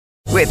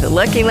With the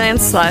Lucky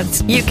Land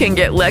Slots, you can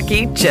get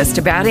lucky just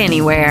about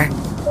anywhere.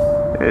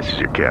 This is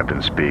your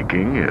captain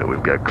speaking.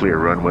 We've got clear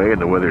runway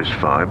and the weather's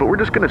fine, but we're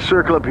just going to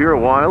circle up here a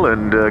while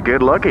and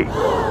get lucky.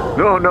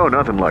 No,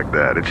 nothing like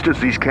that. It's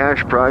just these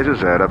cash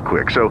prizes add up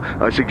quick. So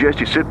I suggest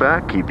you sit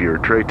back, keep your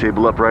tray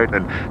table upright,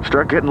 and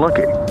start getting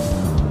lucky.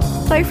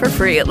 Play for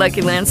free at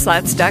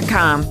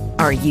LuckyLandSlots.com.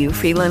 Are you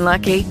feeling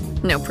lucky?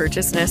 No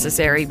purchase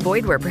necessary.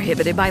 Void where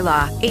prohibited by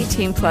law.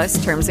 18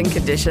 plus terms and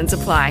conditions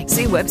apply.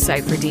 See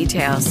website for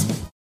details.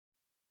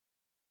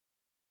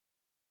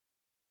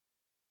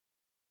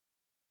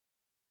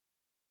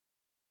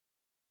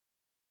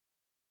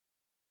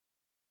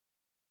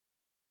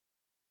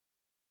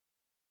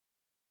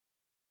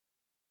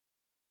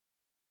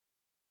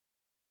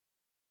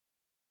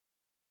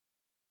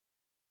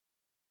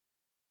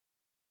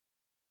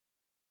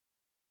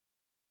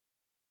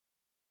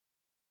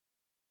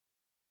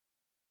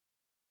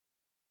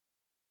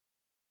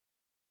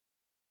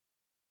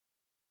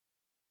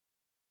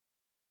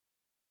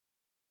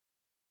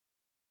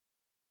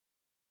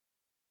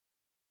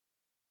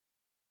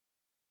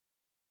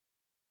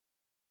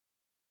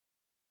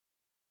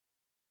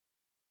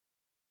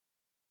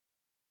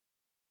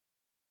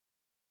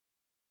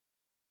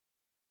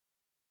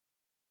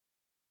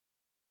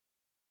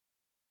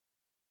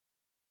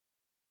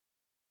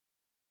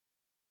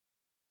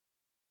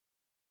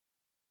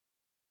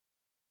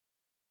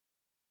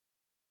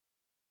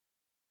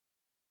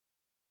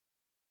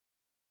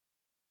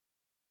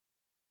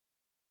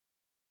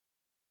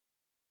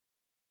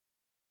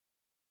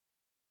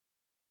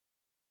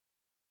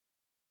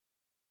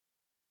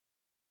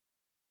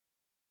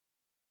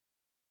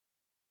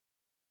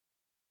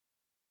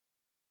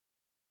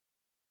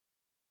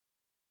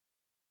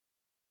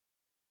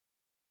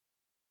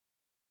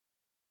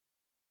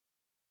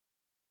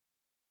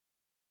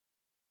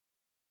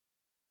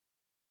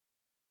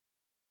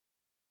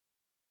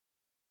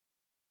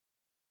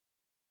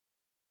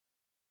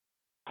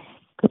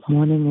 Good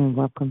morning and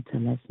welcome to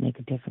Let's Make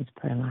a Difference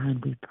Prayer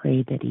Line. We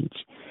pray that each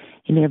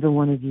and every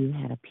one of you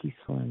had a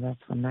peaceful and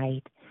restful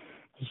night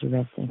as you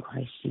rest in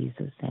Christ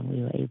Jesus, and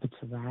we were able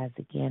to rise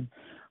again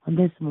on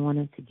this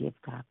morning to give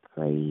God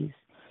praise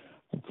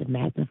and to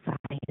magnify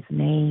His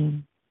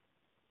name,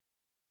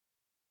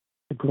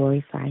 to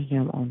glorify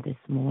Him on this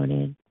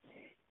morning.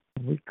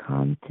 We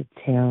come to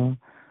tell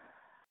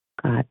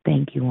God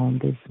thank you on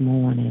this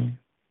morning.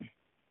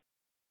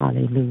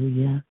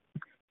 Hallelujah.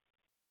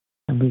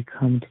 And we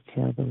come to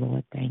tell the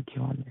Lord thank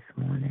you on this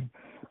morning.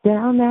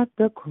 Down at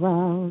the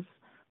cross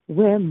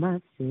where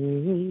my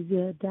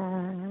Savior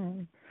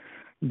died,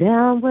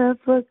 down where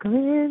for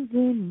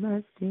cleansing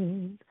my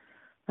sins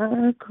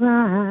I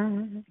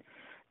cried,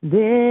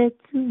 there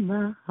to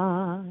my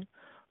heart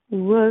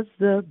was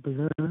the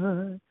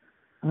blood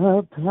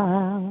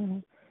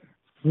applied,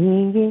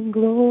 singing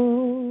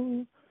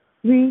glory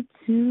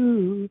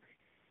to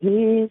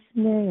His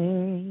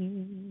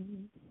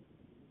name.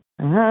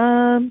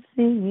 I'm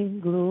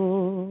singing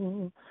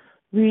glory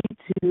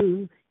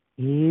to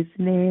His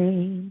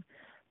name,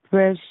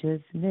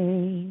 precious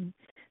name,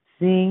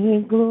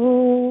 singing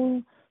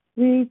glory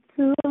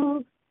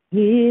to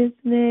His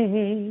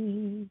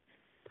name,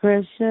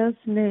 precious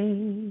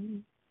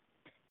name.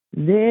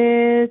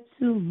 There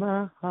to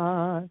my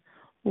heart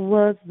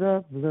was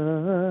the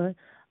blood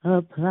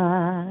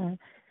applied,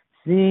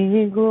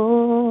 singing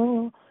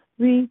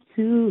glory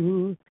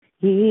to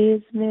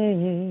His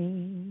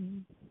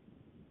name.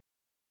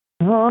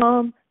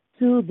 Come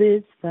to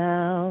this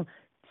fountain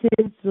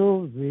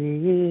so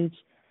rich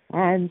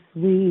and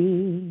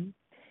sweet,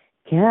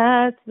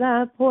 cast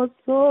thy poor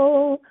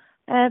soul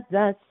at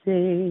thy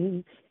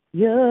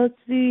Savior's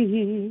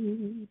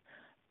feet.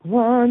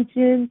 Plunge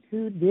in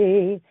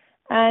today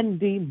and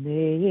be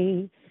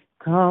made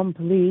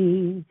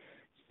complete,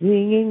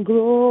 singing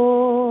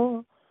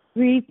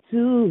glory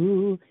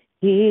to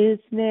His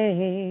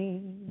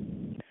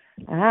name.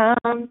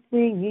 I'm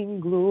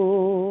singing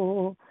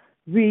glory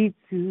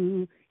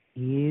to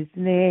His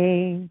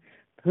name,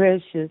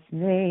 precious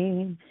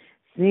name,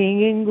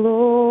 singing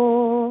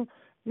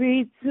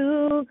glory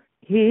to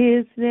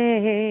His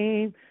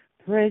name,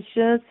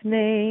 precious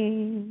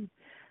name.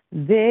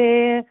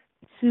 There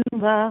to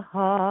my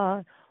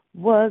heart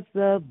was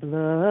the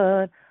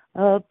blood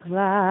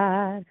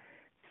applied,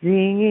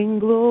 singing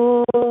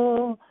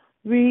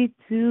glory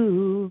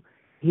to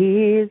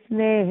His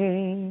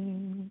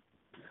name.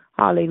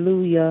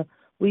 Hallelujah.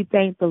 We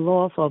thank the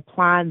Lord for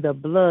applying the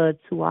blood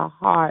to our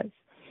hearts,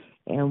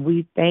 and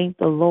we thank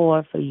the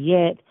Lord for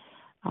yet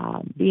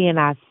being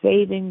our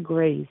saving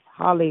grace.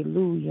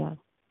 Hallelujah.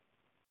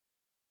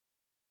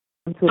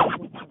 To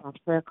our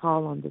prayer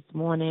call on this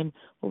morning,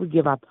 where we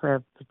give our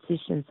prayer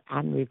petitions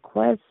and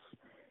requests.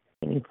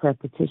 Any prayer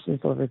petitions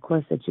or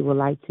requests that you would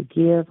like to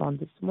give on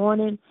this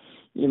morning,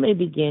 you may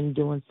begin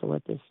doing so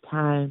at this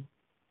time.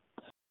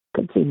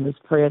 Continuous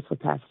prayers for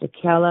Pastor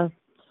Keller.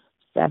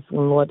 Asking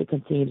the Lord to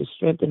continue to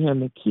strengthen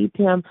him and keep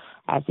him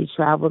as he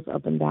travels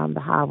up and down the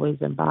highways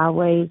and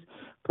byways.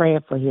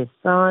 Praying for his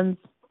sons,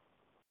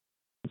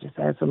 Just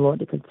ask the Lord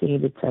to continue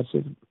to touch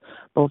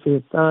both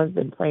his sons,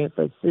 and praying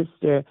for his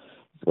sister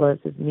as well as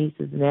his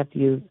nieces,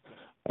 nephews,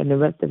 and the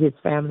rest of his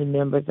family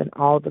members, and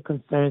all the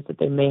concerns that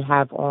they may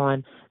have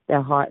on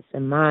their hearts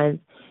and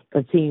minds.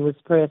 Continuous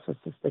prayers for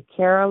Sister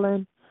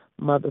Carolyn,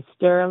 Mother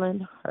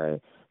Sterling, her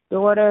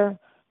daughter,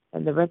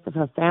 and the rest of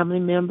her family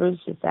members.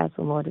 Just ask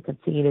the Lord to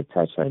continue to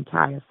touch her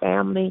entire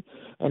family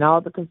and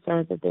all the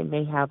concerns that they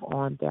may have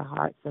on their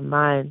hearts and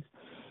minds.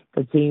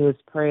 Continuous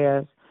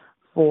prayers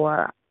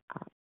for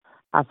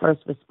our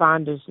first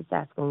responders. Just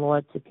asking the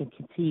Lord to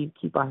continue to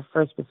keep our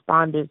first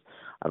responders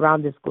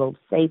around this globe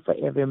safe for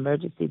every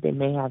emergency they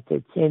may have to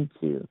attend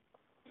to.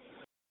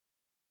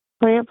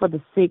 Praying for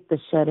the sick, the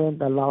shut-in,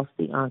 the lost,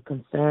 the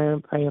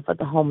unconcerned. Praying for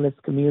the homeless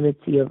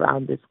community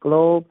around this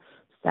globe.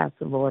 Just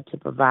asking the Lord to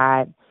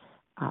provide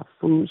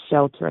food,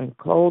 shelter, and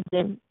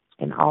clothing,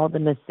 and all the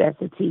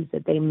necessities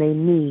that they may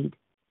need.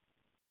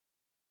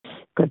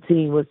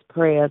 Continuous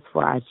prayers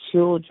for our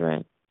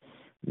children.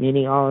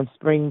 Many are on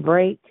spring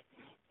break,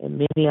 and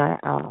many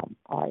are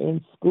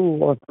in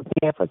school or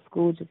preparing for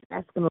school. Just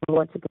asking the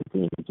Lord to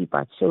continue to keep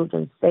our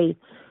children safe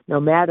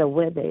no matter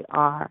where they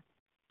are.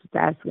 Just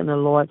asking the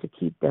Lord to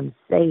keep them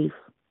safe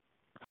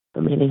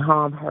from any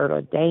harm, hurt,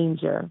 or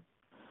danger.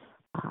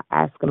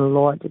 Asking the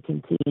Lord to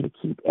continue to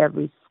keep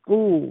every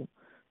school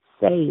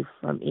safe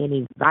from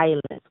any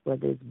violence,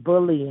 whether it's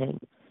bullying,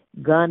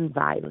 gun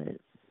violence,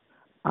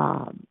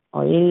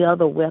 or any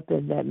other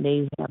weapon that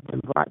may have been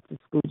brought to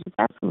school. Just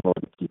asking the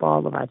Lord to keep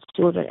all of our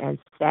children and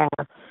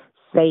staff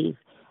safe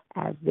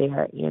as they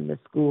are in the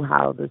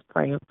schoolhouses.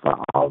 Praying for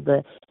all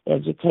the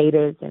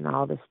educators and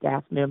all the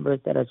staff members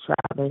that are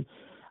traveling,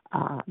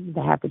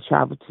 that have to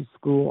travel to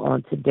school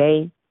on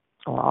today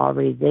or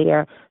already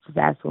there. Just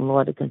asking the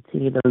Lord to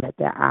continue to let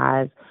their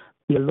eyes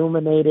be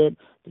illuminated,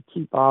 to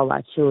keep all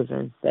our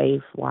children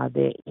safe while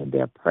they're in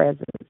their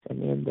presence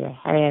and in their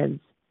hands.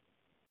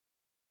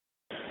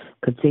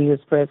 Continuous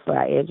prayers for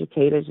our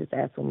educators. Just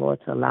asking the Lord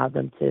to allow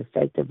them to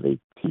effectively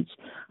teach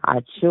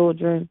our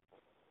children,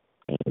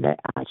 and that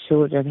our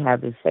children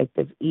have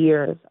effective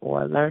ears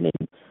or learning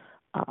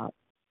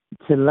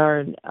to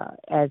learn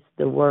as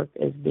the work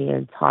is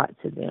being taught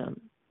to them.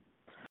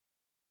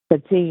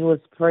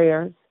 Continuous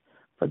prayers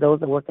for those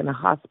that work in the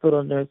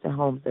hospital, nursing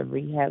homes, and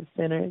rehab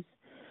centers.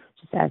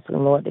 Just asking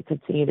the Lord to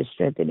continue to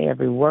strengthen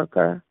every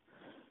worker,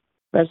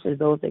 especially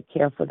those that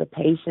care for the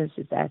patients.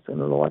 Just asking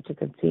the Lord to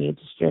continue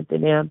to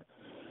strengthen them,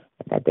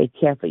 and that they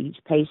care for each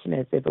patient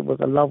as if it was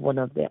a loved one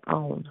of their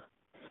own.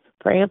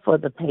 Praying for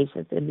the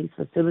patients in these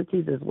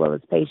facilities as well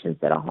as patients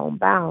that are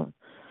homebound.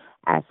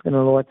 Asking the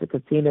Lord to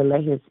continue to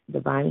let his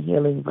divine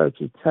healing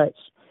virtue touch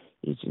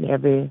each and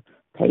every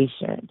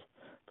patient.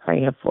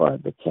 Praying for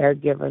the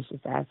caregivers.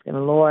 Just asking the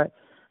Lord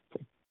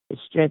to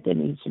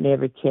strengthen each and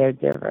every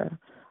caregiver,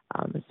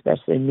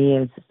 especially me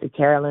and Sister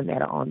Carolyn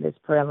that are on this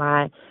prayer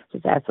line.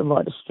 Just ask the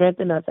Lord to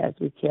strengthen us as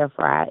we care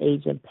for our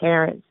aging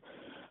parents,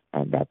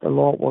 and that the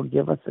Lord will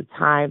give us a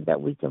time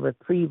that we can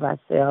reprieve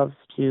ourselves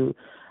to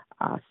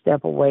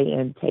step away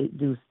and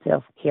do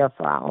self-care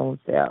for our own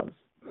selves.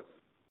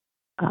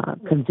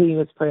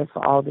 Continuous prayers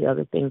for all the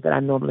other things that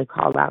I normally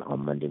call out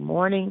on Monday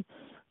morning.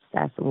 Just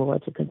ask the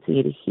Lord to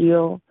continue to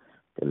heal,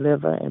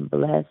 deliver, and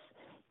bless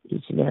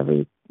each and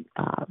every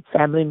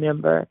family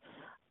member,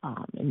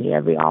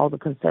 and all the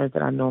concerns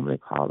that I normally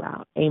call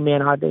out.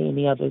 Amen. Are there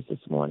any others this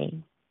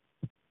morning?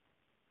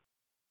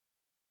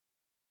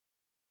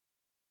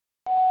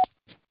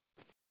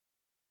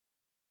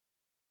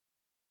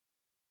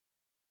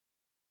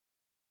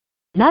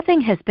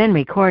 Nothing has been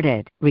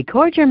recorded.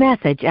 Record your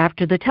message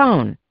after the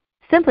tone.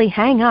 Simply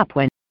hang up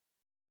when...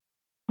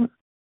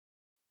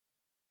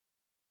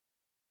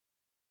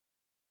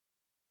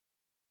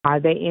 Are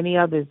there any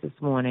others this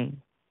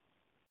morning?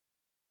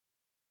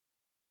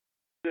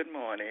 Good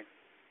morning.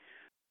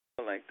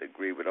 I'd like to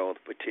agree with all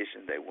the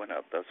petitions that went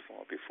up thus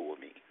far before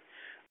me.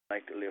 I'd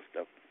like to lift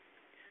up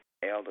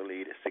the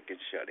elderly, the sick and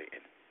shut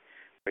in.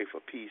 Pray for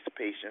peace,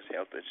 patience,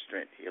 health, and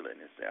strength, healing,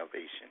 and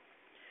salvation.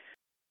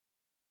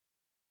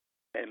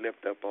 And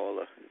lift up all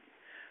the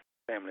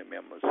family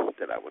members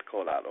that I would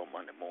call out on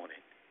Monday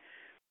morning.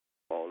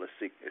 All the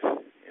sickness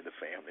in the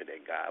family,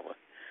 that God will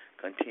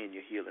continue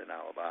healing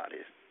our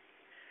bodies.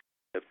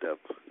 Lift up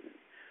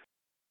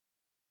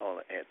all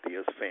the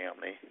Anthea's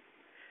family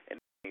and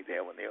things they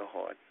have on their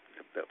heart.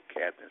 Lift up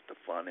Catherine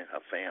Stefan and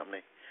her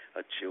family,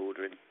 her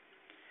children.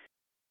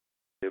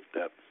 Lift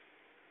up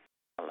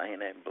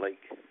Elena and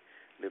Blake.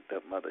 Lift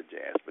up Mother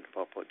Jasper and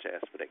Papa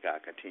Jasper, that God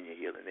continue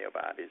healing their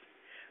bodies.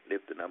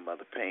 Lifting up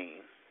Mother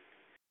Payne,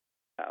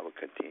 I will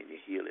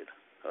continue healing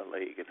her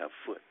leg and her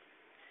foot.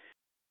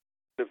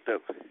 Lift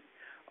up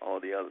all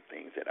the other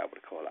things that I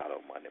would call out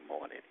on Monday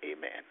morning.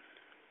 Amen.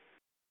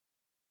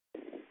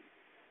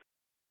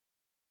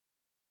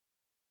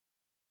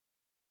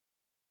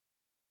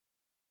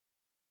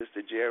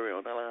 Sister Jerry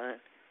on the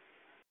line.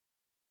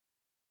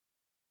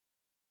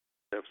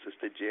 Lift up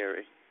Sister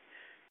Jerry,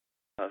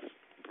 her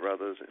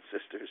brothers and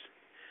sisters,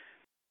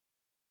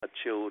 her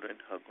children,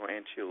 her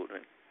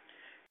grandchildren,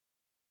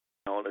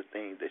 all the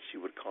things that she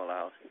would call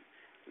out,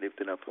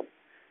 lifting up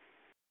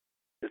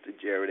Sister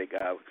Jerry, that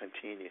God will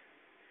continue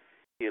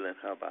healing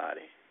her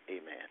body.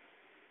 Amen.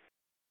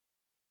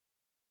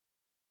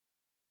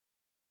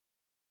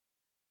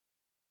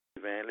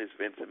 Evangelist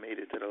Vincent made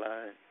it to the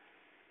line.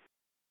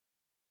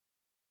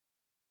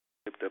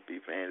 Lift up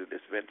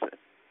Evangelist Vincent,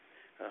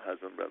 her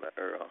husband, Brother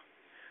Earl,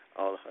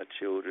 all of her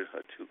children,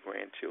 her 2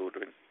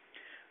 grandchildren,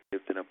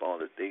 lifting up all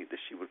the things that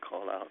she would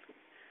call out,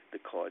 the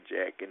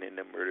carjacking and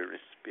the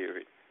murderous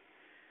spirit,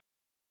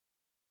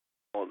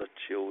 all the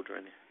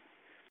children,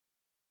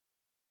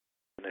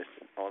 and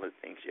all the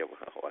things she have in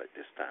her heart at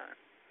this time.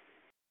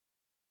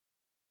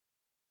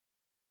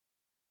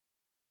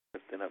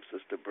 Lifting up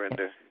Sister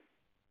Brenda,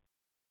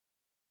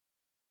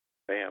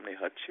 family,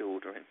 her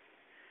children,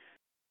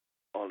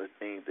 all the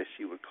things that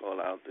she would call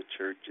out, the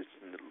churches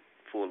and the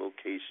 4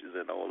 locations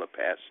and all the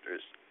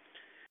pastors,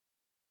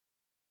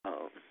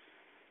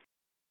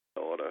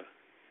 daughter,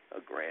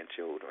 her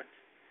grandchildren,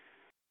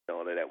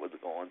 daughter that was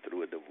going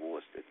through a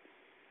divorce, that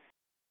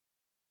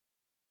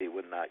they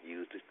would not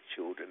use the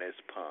children as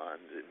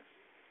pawns, and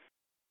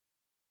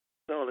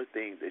all the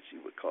things that she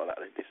would call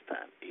out at this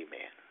time.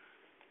 Amen.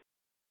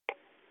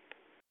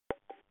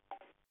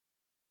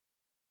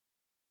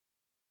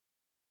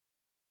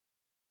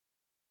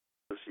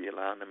 So she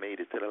Yolanda made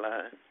it to the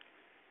line.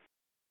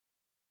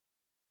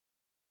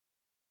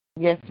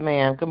 Yes,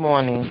 ma'am. Good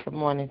morning. Good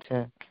morning,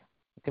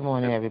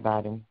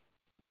 everybody.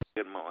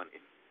 Good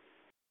morning.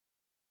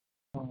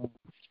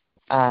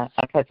 I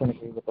touch and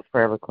agree with the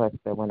prayer request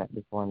that went up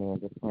before me, and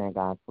just praying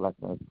God's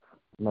blessings,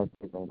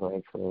 mercies, and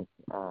graces.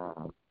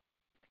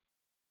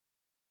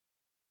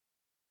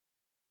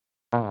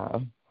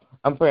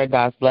 I'm praying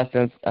God's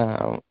blessings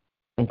and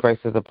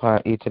graces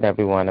upon each and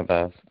every one of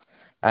us.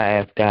 I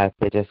ask God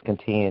to just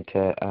continue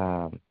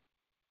to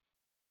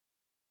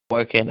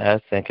work in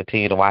us and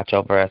continue to watch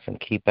over us and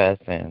keep us,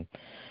 and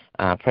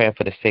praying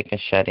for the sick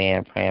and shut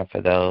in, praying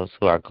for those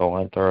who are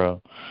going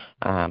through.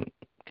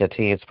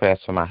 Continuous prayers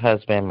for my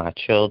husband, my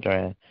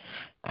children,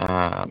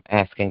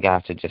 asking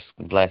God to just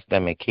bless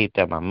them and keep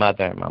them, my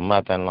mother, my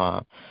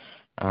mother-in-law,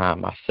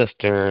 my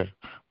sister,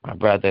 my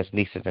brothers,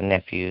 nieces, and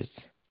nephews.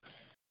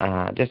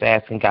 Just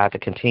asking God to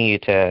continue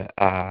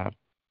to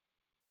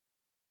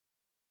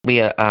be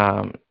a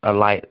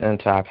light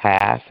into our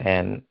path,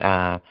 and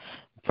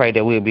pray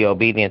that we'll be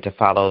obedient to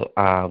follow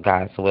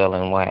God's will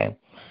and way.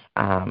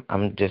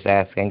 I'm just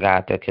asking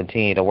God to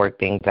continue to work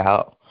things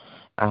out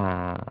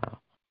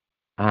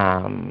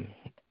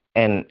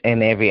in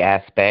every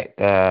aspect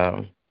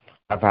of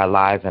our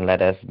lives, and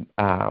let us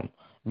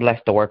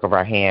bless the work of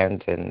our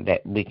hands, and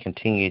that we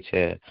continue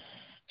to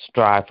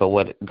strive for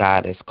what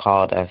God has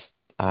called us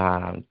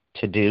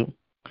to do.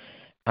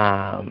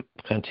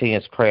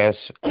 Continuous prayers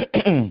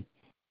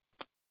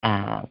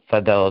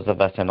for those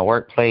of us in the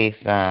workplace,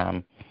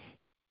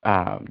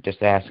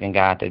 just asking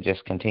God to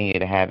just continue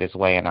to have His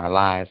way in our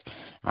lives.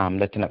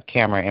 Lifting up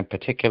Cameron in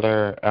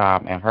particular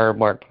in her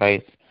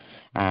workplace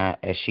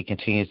as she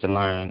continues to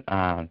learn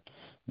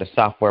the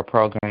software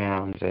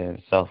programs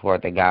and so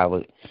forth, that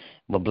God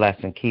will bless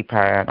and keep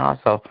her. And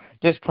also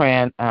just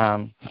praying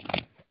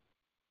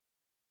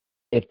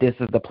if this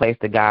is the place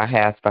that God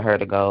has for her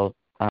to go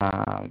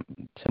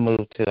to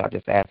move to, I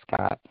just ask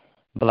God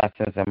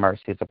blessings and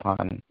mercies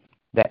upon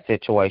that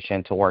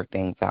situation to work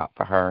things out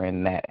for her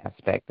in that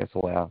aspect as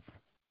well.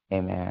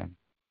 Amen.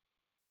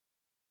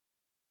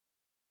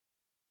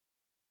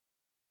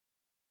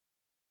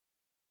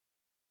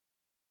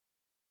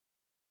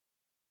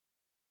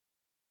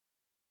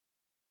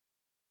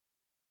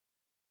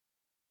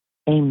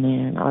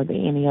 Amen. Are there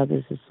any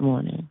others this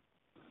morning?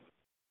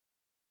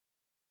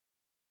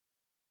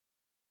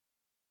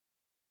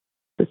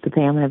 Sister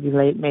Pam, have you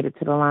made it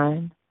to the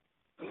line?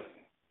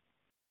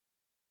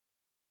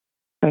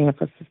 Praying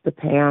for Sister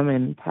Pam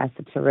and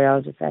Pastor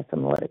Terrell. Just ask the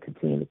Lord to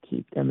continue to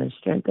keep them and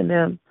strengthen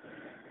them.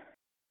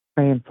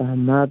 Praying for her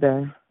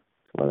mother,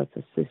 as well as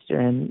her sister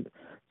and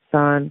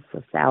son,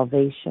 for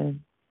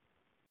salvation.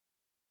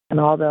 And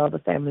all the other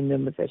family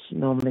members that she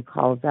normally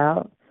calls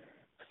out.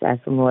 Just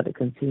ask the Lord to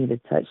continue to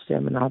touch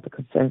them and all the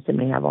concerns they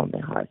may have on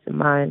their hearts and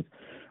minds.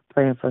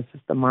 Praying for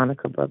Sister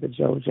Monica, Brother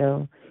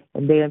Jojo,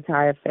 and their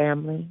entire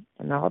family,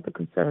 and all the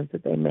concerns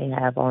that they may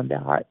have on their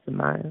hearts and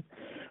minds.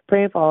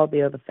 Praying for all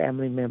the other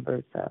family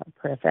members,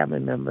 prayer family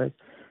members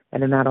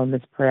that are not on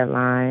this prayer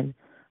line.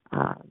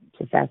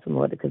 Just ask the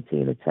Lord to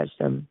continue to touch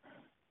them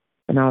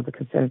and all the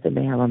concerns that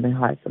they have on their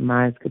hearts and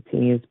minds.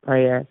 Continuous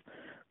prayers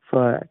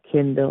for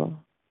Kendall,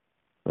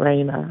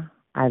 Raina,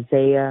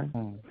 Isaiah,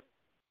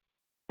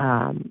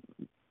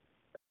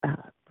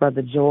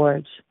 Brother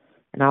George,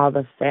 and all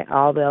the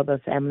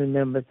other family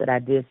members that our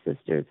dear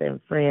sisters and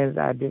friends,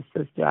 our dear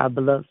sister, our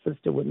beloved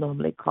sister would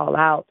normally call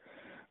out.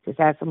 Just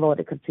ask the Lord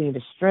to continue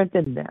to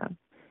strengthen them.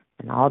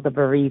 And all the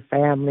bereaved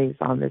families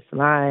on this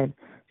line,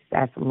 just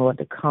ask the Lord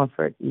to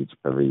comfort each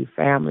bereaved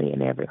family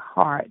and every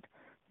heart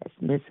that's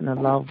missing a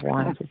loved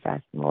one. Just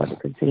ask the Lord to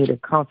continue to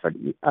comfort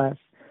us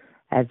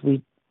as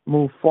we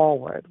move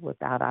forward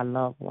without our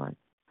loved one.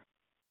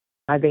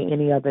 Are there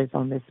any others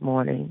on this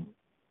morning?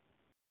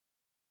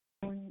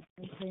 I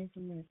pray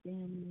for my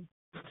family,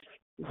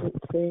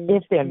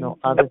 If there are no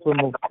others, we'll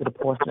move to the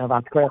portion of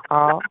our prayer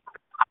call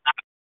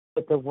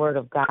with the Word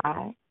of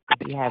God.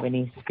 If you have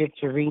any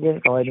scripture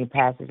readings or any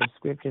passage of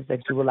scriptures that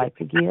you would like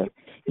to give,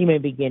 you may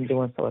begin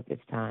doing so at this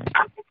time.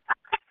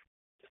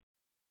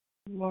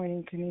 Good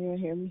morning. Can you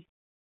hear me?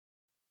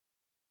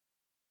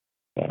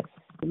 Yes.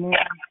 Good morning.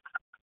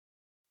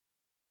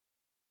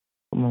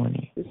 Good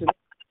morning.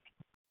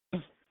 I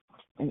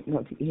don't know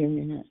if you can hear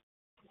me or not.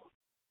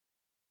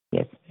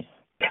 Yes, ma'am.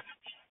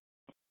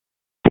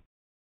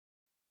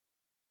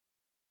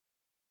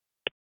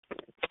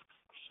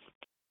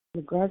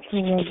 The God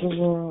King of the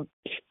world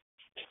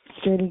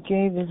said he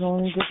gave his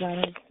only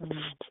begotten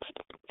Son,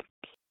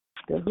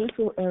 that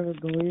whosoever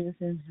believeth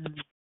in him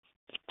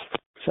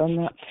shall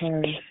not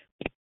perish,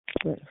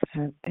 but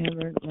have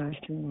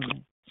everlasting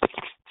life.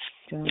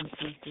 John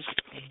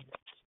 3:16.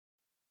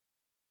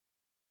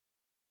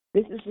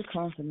 This is the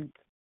confidence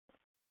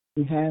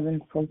we have in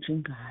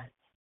approaching God,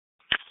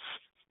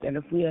 that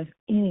if we ask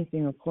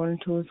anything according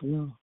to his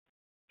will,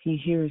 he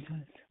hears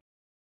us.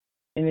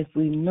 And if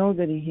we know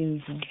that he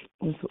hears us,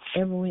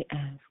 whatsoever we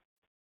ask,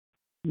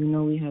 we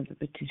know we have the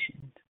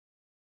petitions.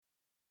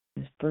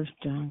 It's 1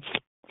 John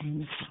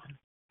 1:5.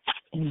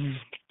 Amen.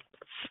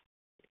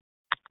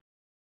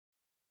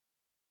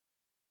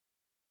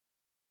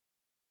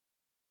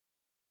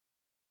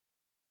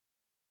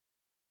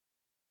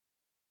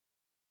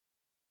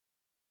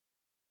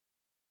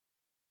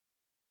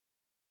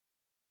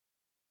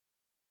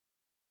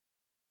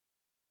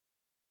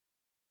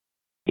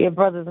 Dear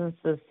brothers and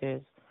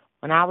sisters,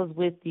 when I was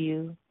with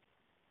you,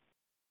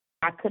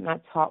 I could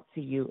not talk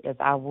to you as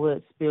I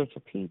would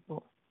spiritual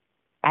people.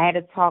 I had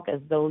to talk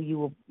as though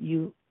you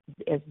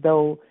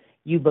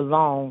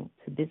belonged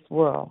to this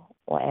world,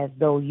 or as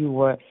though you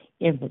were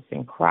infants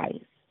in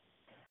Christ.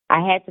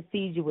 I had to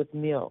feed you with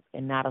milk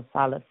and not a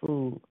solid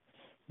food,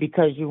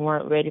 because you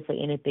weren't ready for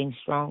anything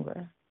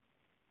stronger.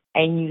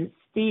 And you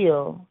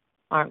still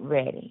aren't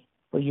ready,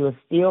 for you are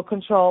still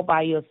controlled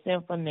by your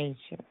sinful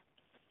nature.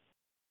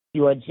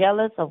 You are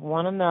jealous of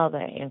one another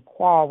and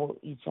quarrel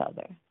with each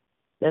other.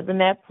 Doesn't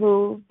that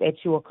prove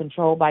that you are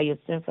controlled by your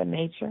sinful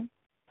nature?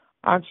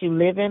 Aren't you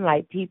living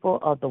like people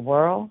of the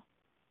world?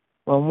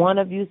 When one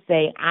of you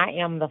say, I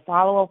am the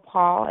follower of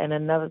Paul, and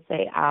another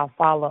say, I'll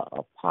follow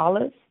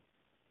Apollos,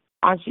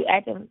 aren't you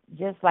acting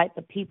just like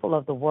the people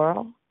of the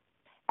world?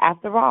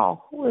 After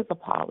all, who is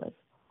Apollos?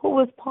 Who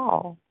is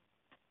Paul?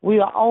 We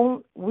are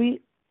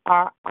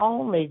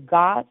only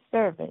God's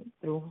servant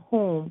through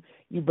whom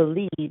you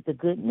believe the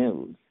good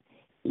news.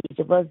 Each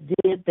of us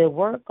did the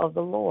work of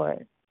the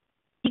Lord.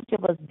 Each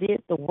of us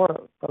did the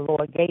work the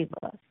Lord gave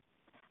us.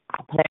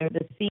 I planted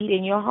the seed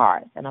in your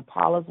hearts, and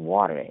Apollos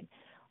watered it,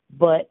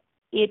 but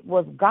it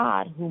was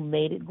God who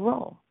made it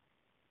grow.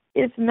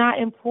 It's not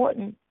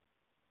important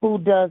who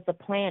does the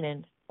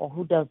planting or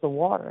who does the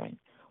watering.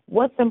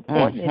 What's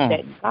important is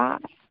that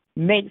God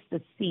makes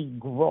the seed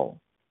grow.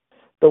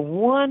 The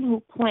one who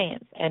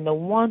plants and the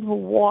one who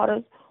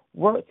waters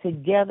work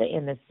together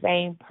in the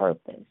same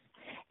purpose,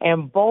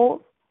 and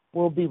both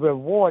will be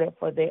rewarded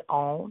for their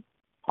own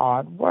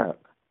hard work.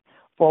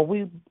 For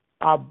we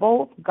are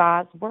both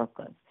God's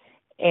workers,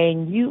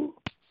 and you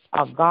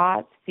are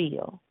God's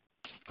field.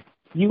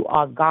 You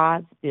are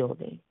God's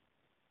building.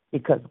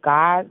 Because of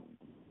God's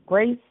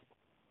grace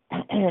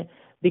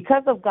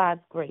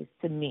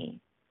to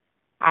me,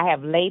 I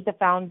have laid the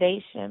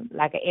foundation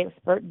like an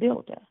expert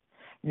builder.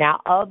 Now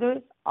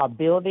others are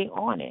building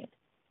on it.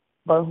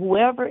 But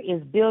whoever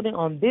is building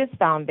on this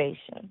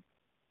foundation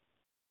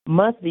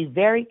must be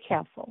very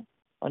careful,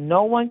 for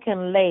no one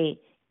can lay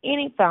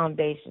any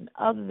foundation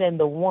other than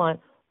the one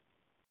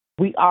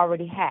we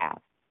already have,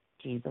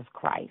 Jesus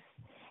Christ.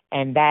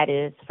 And that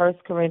is 1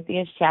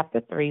 Corinthians chapter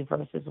 3,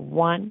 verses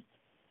 1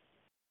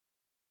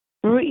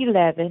 through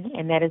 11,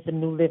 and that is the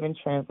New Living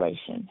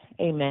Translation.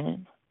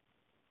 Amen.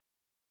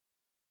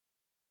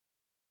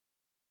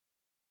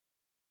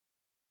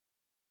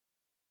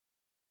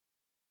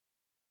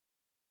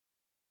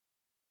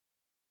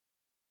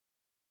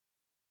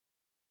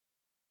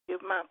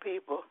 If my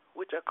people,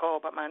 which are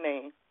called by my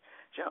name,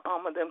 shall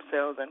humble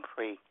themselves and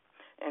pray,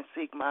 and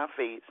seek my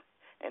face,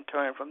 and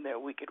turn from their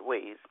wicked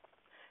ways,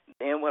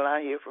 then will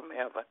I hear from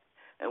heaven,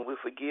 and will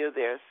forgive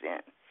their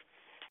sin,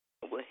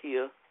 and will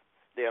heal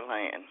their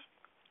land.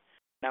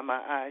 Now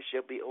my eyes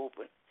shall be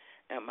open,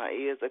 and my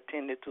ears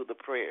attended to the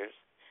prayers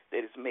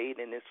that is made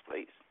in this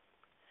place.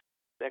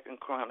 2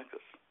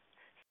 Chronicles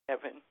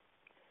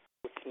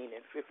 7:14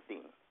 and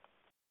 15.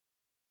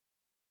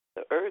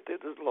 The earth is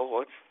the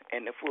Lord's,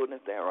 and the fullness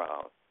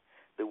thereof,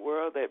 the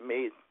world that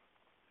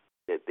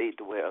they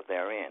dwell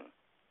therein.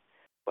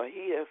 For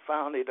he hath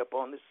founded it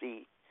upon the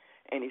sea,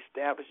 and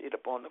established it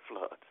upon the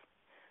floods.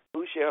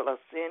 Who shall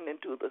ascend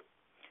into the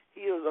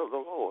hills of the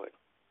Lord,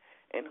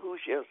 and who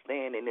shall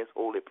stand in his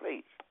holy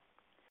place?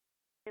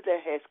 He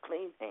that has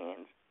clean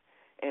hands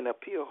and a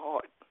pure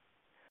heart,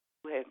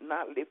 who has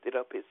not lifted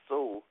up his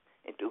soul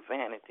into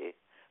vanity,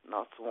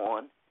 nor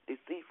sworn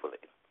deceitfully,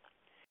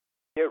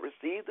 shall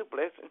receive the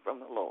blessing from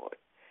the Lord,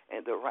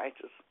 and the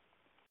righteousness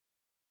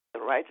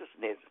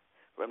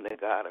from the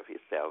God of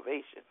his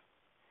salvation.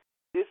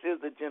 This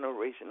is the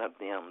generation of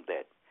them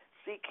that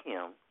seek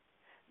him,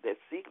 that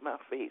seek my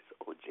face,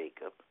 O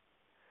Jacob.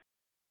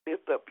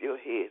 Lift up your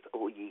heads,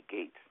 O ye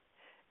gates,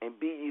 and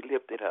be ye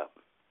lifted up,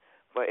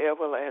 for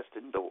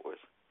everlasting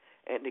doors,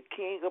 and the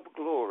King of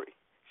glory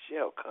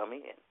shall come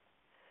in.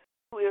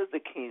 Who is the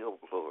King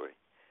of glory?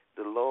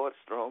 The Lord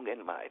strong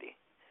and mighty,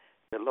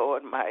 the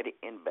Lord mighty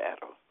in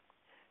battle.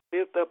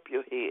 Lift up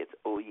your heads,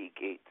 O ye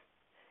gates,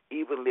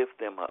 even lift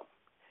them up,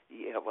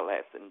 ye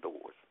everlasting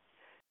doors,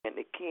 and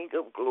the King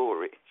of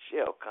glory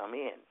shall come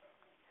in.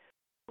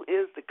 Who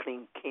is the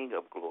King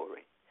of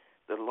glory?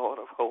 The Lord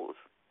of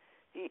hosts.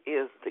 He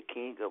is the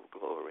King of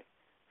glory.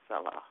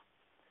 Salah.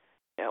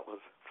 That was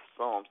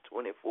Psalms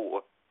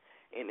 24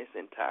 in its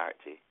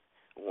entirety,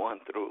 1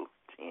 through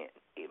 10.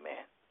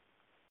 Amen.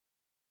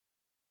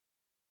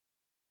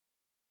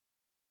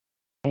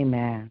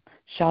 Amen.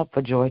 Shout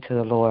for joy to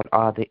the Lord,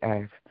 all the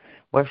earth.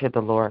 Worship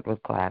the Lord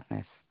with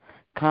gladness.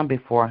 Come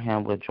before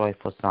him with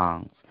joyful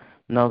songs.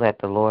 Know that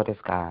the Lord is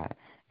God,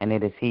 and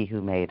it is he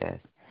who made us,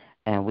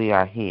 and we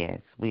are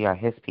his. We are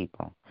his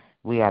people.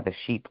 We are the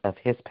sheep of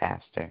his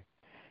pasture.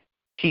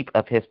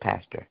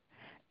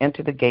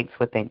 Enter the gates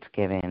with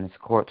thanksgiving and his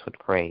courts with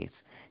praise.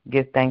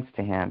 Give thanks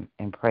to him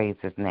and praise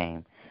his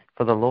name.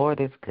 For the Lord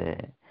is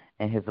good,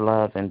 and his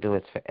love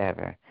endures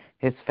forever.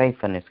 His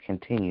faithfulness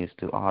continues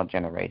through all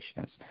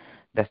generations.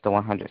 That's the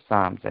 100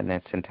 Psalms in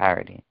its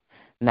entirety.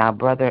 Now,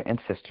 brothers and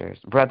sisters,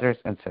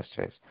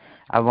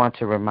 I want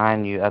to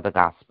remind you of the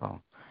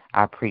gospel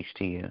I preached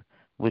to you,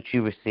 which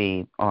you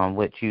received, on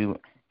which you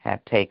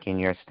have taken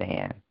your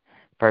stand.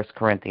 1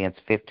 Corinthians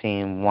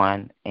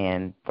 15:1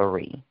 and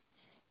 3.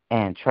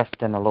 And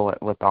trust in the Lord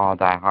with all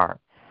thy heart.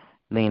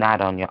 Lean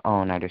not on your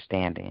own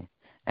understanding.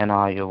 In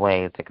all your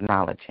ways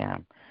acknowledge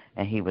him,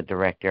 and he will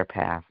direct your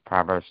path.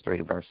 Proverbs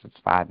 3, verses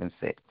 5 and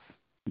 6.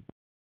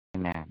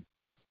 Amen.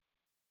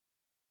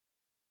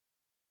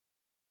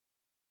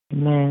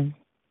 Amen.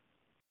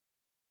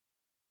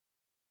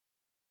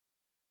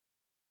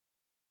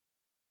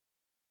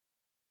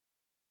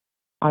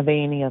 Are there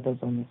any others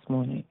on this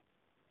morning?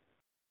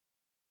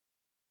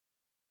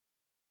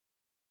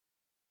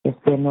 If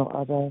there are no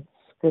other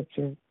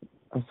scripture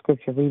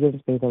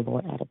readings, may the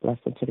Lord add a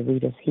blessing to the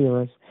readers,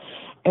 hearers,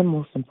 and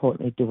most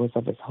importantly, doers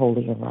of his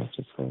holy and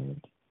righteous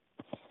word.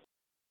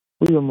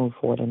 We will move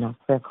forward in our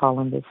prayer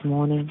column this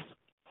morning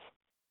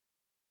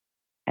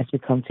as we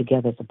come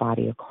together as a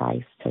body of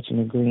Christ, touching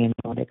and agreeing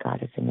on that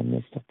God is in the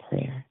midst of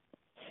prayer.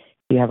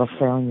 If you have a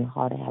prayer on your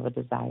heart or have a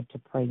desire to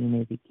pray, you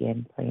may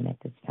begin praying at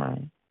this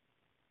time.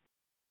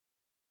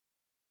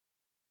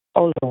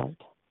 O Lord,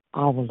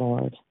 our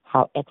Lord,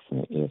 how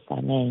excellent is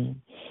thy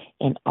name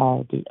in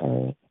all the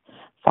earth.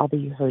 Father,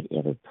 you heard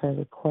every prayer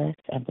request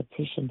and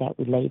petition that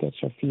we laid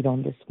at your feet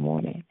on this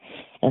morning.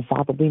 And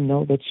Father, we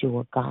know that you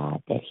are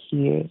God that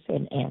hears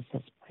and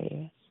answers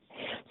prayers.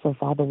 So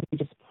Father, we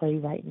just pray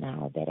right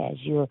now that as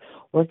you're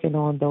working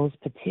on those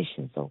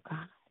petitions, oh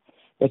God,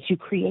 that you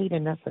create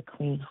in us a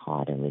clean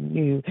heart and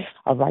renew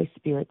a right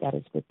spirit that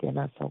is within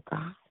us, oh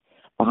God.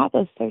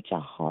 Father, search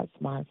our hearts,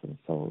 minds, and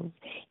souls.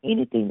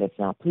 Anything that's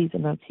not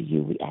pleasing unto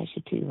you, we ask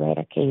you to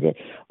eradicate it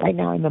right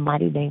now in the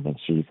mighty name of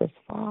Jesus.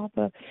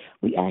 Father,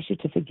 we ask you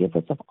to forgive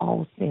us of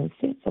all sins,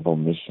 sins of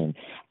omission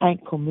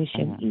and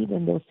commission,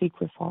 even those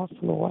secret faults,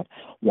 Lord.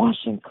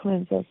 Wash and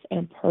cleanse us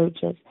and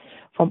purge us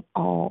from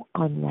all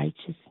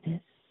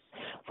unrighteousness.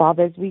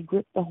 Father, as we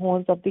grip the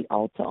horns of the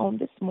altar on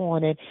this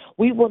morning,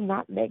 we will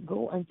not let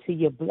go until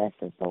you bless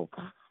us, oh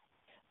God.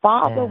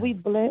 Father,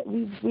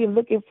 we're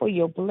looking for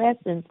your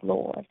blessings,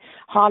 Lord.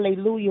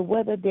 Hallelujah.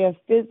 Whether they're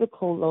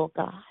physical, Lord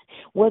God,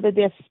 whether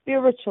they're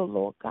spiritual,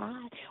 Lord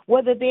God,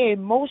 whether they're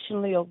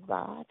emotionally, oh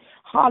God.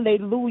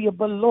 Hallelujah.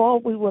 But,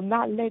 Lord, we will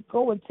not let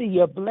go until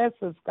you bless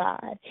us,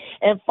 God.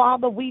 And,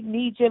 Father, we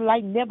need you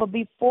like never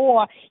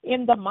before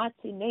in the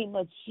mighty name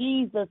of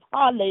Jesus.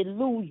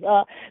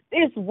 Hallelujah.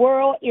 This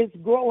world is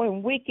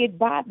growing wicked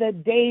by the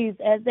days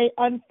as they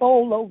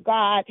unfold, oh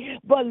God.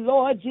 But,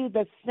 Lord, you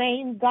the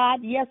same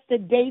God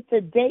yesterday,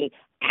 today,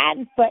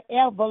 and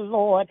forever,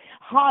 Lord.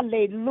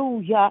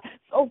 Hallelujah.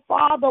 So,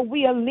 Father,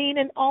 we are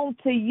leaning on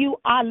to you,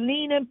 our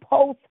leaning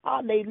post.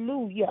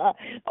 Hallelujah.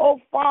 Oh,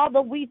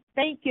 Father, we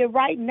thank you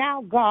right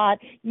now, God.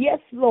 Yes,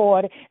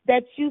 Lord,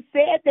 that you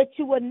said that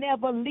you would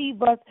never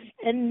leave us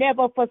and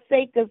never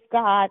forsake us,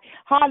 God.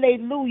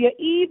 Hallelujah.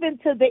 Even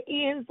to the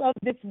ends of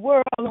this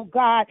world, oh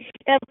God.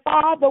 And,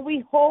 Father,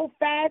 we hold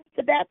fast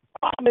to that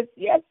promise.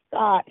 Yes,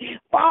 God.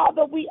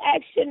 Father, we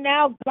ask you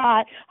now,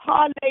 God.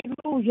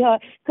 Hallelujah.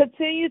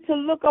 Continue to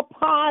look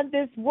upon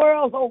this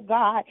world, oh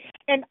God,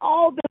 and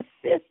all the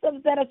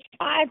systems that are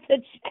trying to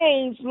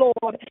change,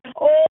 Lord.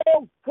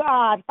 Oh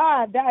God.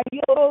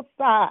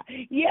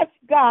 Yes,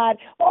 God.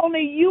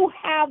 Only you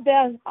have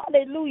the,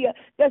 hallelujah,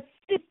 the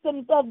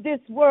systems of this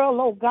world,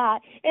 oh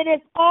God. And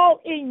it's all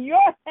in your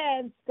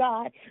hands,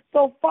 God.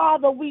 So,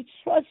 Father, we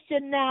trust you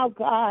now,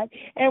 God,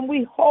 and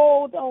we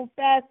hold on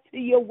fast to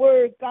your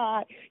word,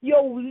 God,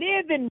 your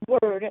living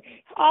word.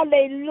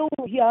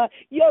 Hallelujah.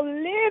 Your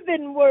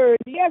living word.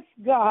 Yes,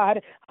 God.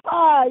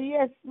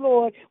 Yes,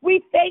 Lord.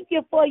 We thank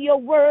you for your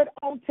word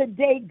on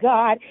today,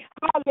 God.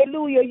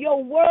 Hallelujah.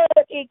 Your word,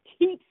 it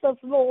keeps us,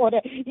 Lord.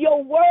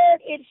 Your word,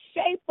 it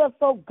shapes us,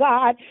 oh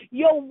God.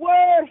 Your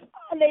word,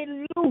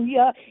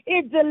 hallelujah,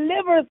 it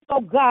delivers,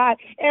 oh God.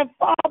 And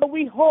Father,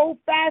 we hold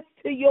fast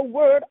to your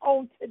word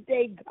on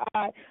today,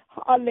 God.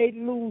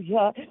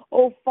 Hallelujah.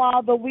 Oh,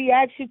 Father, we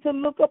ask you to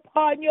look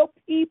upon your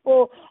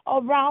people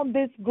around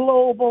this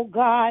globe, oh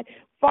God.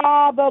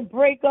 Father,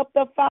 break up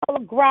the foul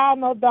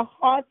ground of the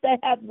hearts that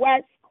have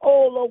waxed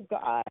cold, oh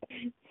God.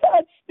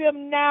 Touch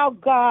them now,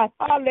 God.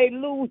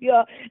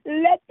 Hallelujah.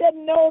 Let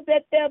them know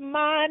that their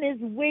mind is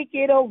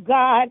wicked, oh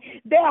God.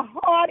 Their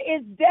heart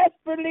is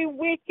desperately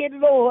wicked,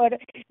 Lord.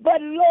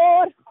 But,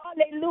 Lord,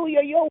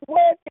 hallelujah, your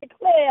word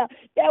declare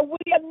that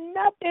we are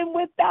nothing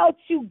without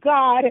you,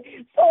 God.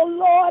 So,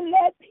 Lord,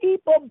 let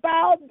people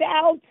bow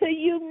down to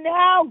you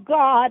now,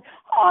 God.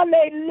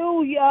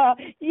 Hallelujah.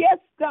 Yes,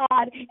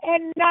 God.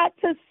 And not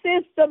to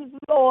systems,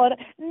 Lord.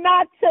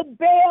 Not to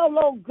Baal,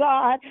 oh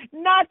God.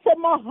 Not to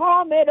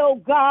Muhammad, oh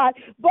God.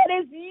 But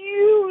it's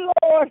you,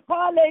 Lord.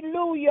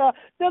 Hallelujah.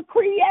 The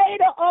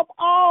creator of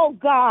all,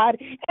 God.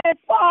 And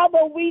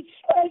Father, we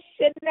trust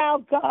you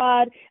now,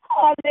 God.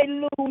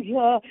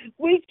 Hallelujah.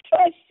 We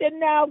trust you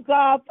now,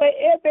 God, for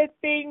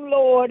everything,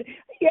 Lord.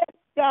 Yes,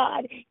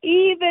 God.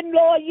 Even,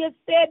 Lord, you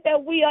said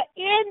that we are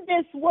in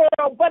this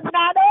world, but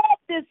not of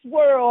this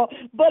world.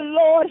 But,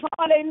 Lord,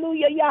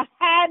 hallelujah, your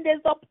hand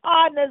is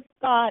upon us,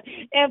 God.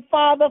 And,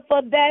 Father,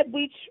 for that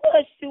we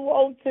trust you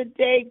on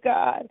today,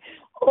 God.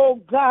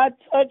 Oh, God,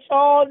 touch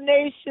all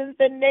nations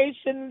and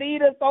nation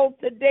leaders on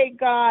today,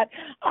 God.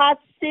 Our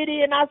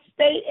city and our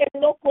state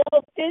and local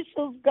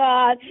officials,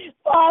 God.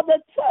 Father,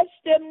 touch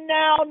them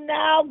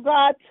now,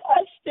 God.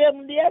 Touch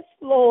them, yes,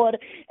 Lord.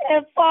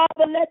 And,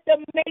 Father, let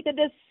them make the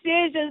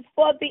decisions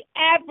for the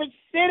average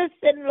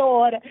citizen,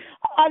 Lord.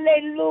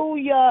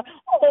 Hallelujah.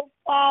 Oh,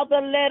 Father,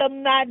 let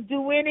them not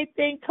do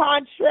anything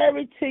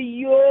contrary to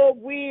your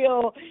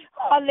will.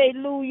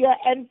 Hallelujah.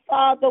 And,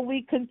 Father,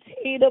 we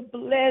continue to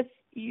bless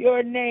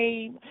your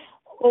name.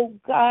 Oh,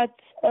 God,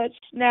 touch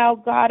now,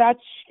 God, our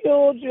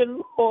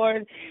children,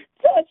 Lord.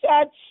 Touch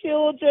our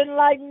children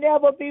like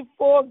never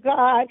before,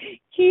 God.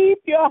 Keep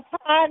your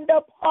hand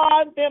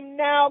upon them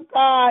now,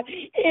 God,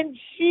 in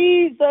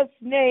Jesus'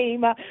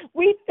 name.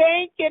 We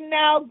thank you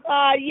now,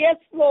 God, yes,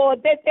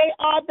 Lord, that they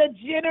are the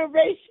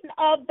generation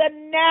of the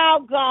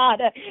now,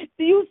 God.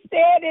 You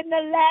said in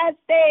the last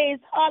days,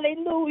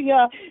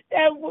 hallelujah,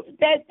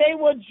 that they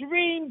will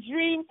dream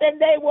dreams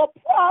and they will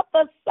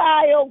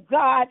prophesy, oh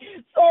God.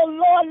 So,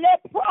 Lord,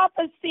 let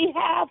prophecy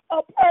have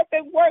a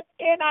perfect work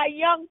in our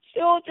young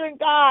children,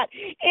 God,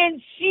 in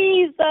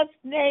Jesus'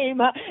 name.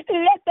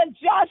 Let the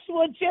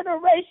Joshua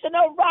generation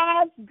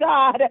arise,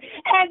 God,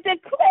 and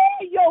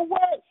declare your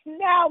works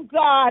now,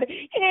 God,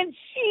 in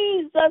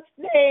Jesus'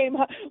 name.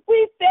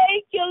 We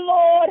thank you,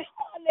 Lord,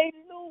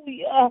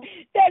 hallelujah,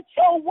 that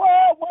your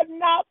word will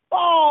not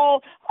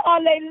fall,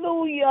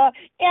 hallelujah,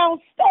 on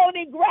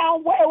stony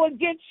ground where it will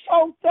get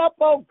choked up,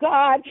 oh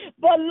God,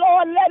 but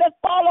Lord, let it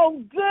fall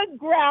on good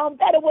ground,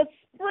 that it will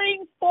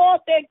spring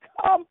forth and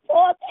come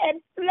forth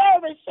and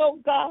flourish, oh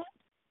God.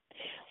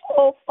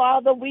 Oh,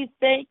 Father, we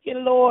thank you,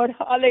 Lord.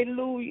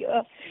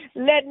 Hallelujah.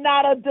 Let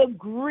not a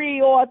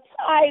degree or a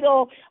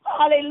title,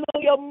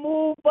 hallelujah,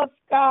 move us,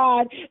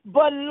 God.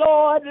 But,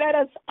 Lord, let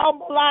us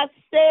humble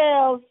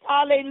ourselves,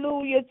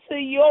 hallelujah, to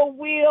your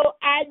will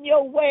and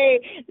your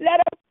way. Let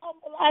us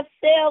humble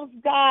ourselves,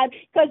 God,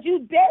 because you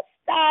destined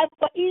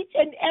for each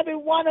and every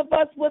one of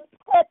us with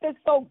purpose,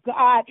 oh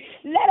God.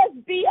 Let us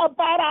be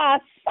about our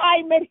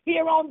assignment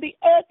here on the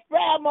earth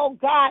realm, oh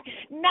God,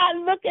 not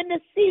looking to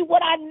see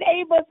what our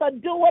neighbors are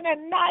doing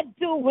and not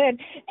doing,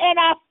 and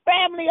our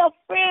family or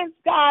friends,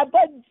 God,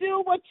 but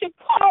do what you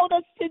called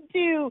us to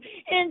do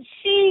in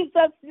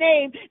Jesus'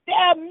 name. There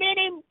are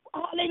many,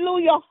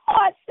 hallelujah,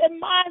 hearts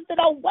and minds that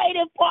are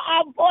waiting for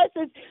our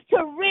voices to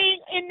ring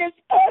in this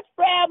earth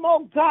realm,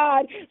 oh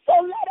God. So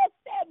let us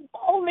stand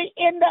boldly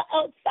in the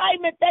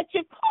assignment that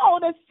you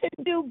called us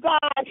to do,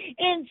 God,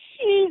 in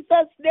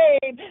Jesus'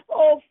 name.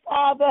 Oh,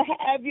 Father,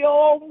 have your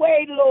own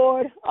way,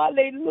 Lord.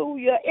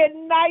 Hallelujah.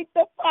 Ignite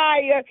the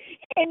fire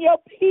in your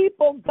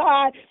people,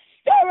 God.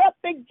 Stir up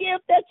the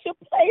gift that you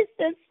placed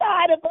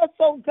inside of us,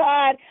 oh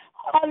God.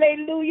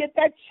 Hallelujah,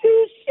 that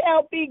you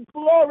shall be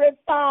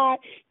glorified.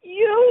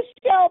 You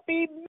shall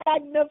be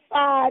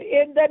magnified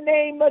in the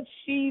name of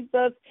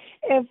Jesus.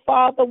 And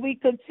Father, we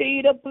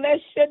continue to bless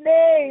your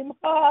name.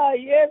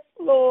 Yes,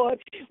 Lord.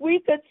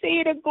 We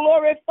continue to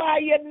glorify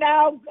you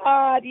now,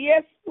 God.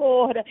 Yes,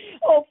 Lord.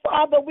 Oh,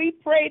 Father, we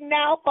pray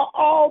now for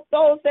all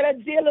those that are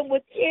dealing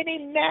with any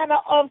manner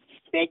of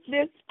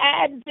sickness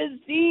and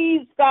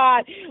disease,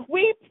 God.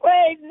 We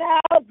pray now,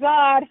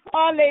 God,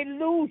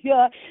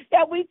 hallelujah,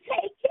 that we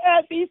take care care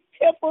of these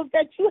temples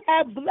that you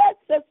have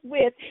blessed us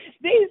with.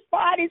 These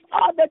bodies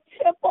are the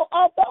temple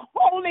of the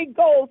Holy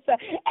Ghost,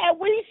 and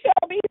we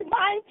shall be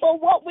mindful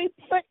what we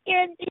put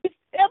in these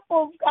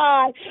temples,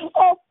 God.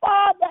 Oh,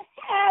 Father,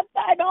 have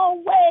thine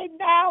own way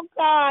now,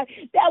 God,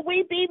 that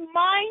we be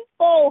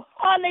mindful.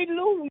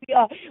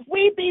 Hallelujah.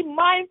 We be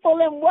mindful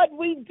in what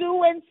we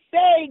do and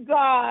say,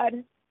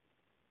 God.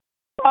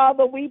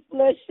 Father, we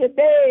bless your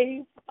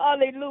name.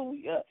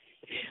 Hallelujah.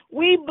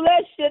 We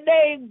bless your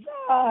name,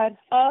 God.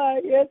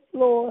 Yes,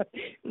 Lord.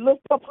 Look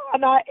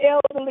upon our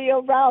elderly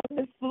around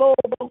this globe,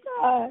 oh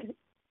God.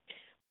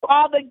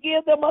 Father,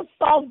 give them a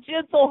soft,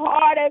 gentle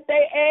heart at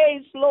their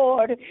age,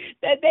 Lord,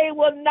 that they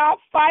will not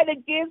fight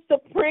against the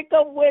prick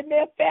of when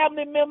their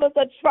family members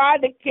are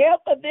trying to care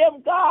for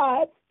them,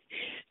 God.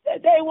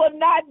 That they will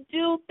not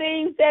do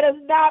things that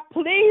is not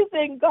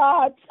pleasing,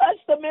 God. Touch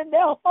them in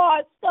their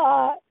hearts,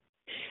 God.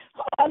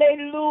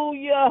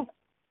 Hallelujah.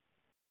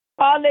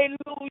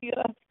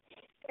 Hallelujah.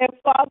 And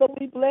Father,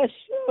 we bless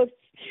you.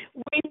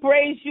 We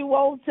praise you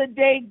on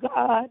today,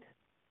 God.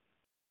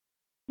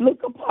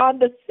 Look upon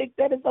the sick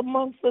that is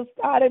amongst us,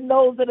 God, and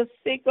those that are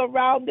sick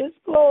around this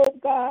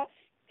globe, God.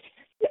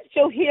 Let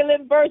your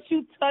healing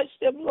virtue touch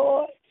them,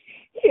 Lord.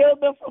 Heal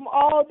them from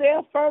all their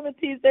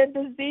infirmities and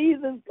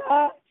diseases,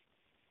 God.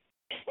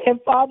 And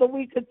Father,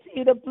 we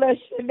continue to bless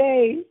your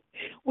name.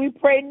 We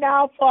pray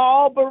now for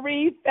all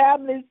bereaved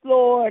families,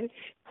 Lord.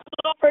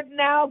 Comfort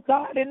now,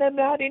 God, in the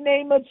mighty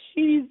name of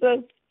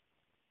Jesus.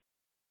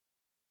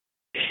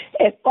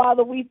 And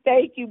Father, we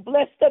thank you.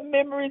 Bless the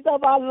memories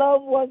of our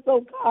loved ones,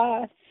 oh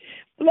God.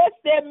 Bless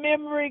their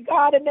memory,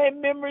 God, and their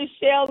memory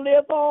shall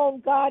live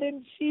on, God,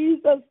 in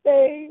Jesus'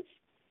 name.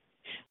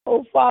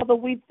 Oh, Father,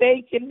 we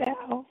thank you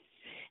now.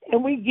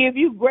 And we give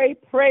you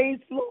great praise,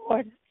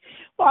 Lord.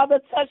 Father,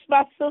 touch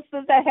my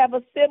sisters that have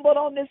assembled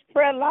on this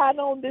prayer line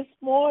on this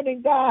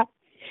morning, God.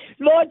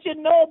 Lord, you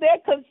know their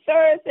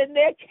concerns and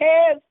their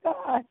cares,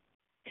 God.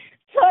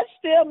 Touch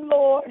them,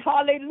 Lord.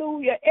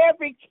 Hallelujah.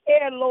 Every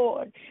care,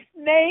 Lord.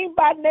 Name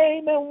by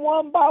name and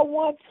one by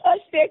one.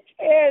 Touch their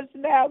cares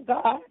now,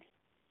 God.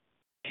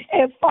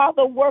 And,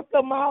 Father, work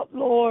them out,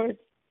 Lord,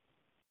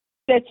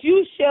 that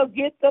you shall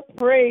get the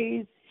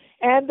praise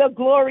and the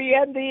glory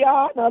and the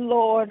honor,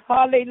 Lord.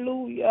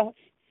 Hallelujah.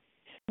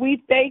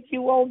 We thank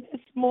you on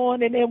this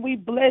morning, and we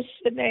bless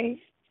your name.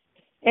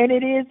 And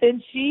it is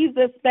in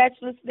Jesus'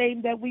 matchless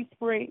name that we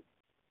pray.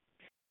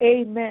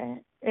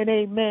 Amen and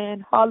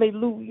amen.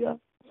 Hallelujah.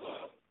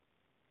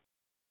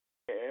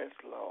 Yes,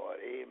 Lord.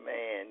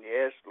 Amen.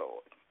 Yes,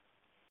 Lord.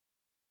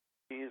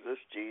 Jesus,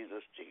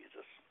 Jesus,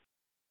 Jesus.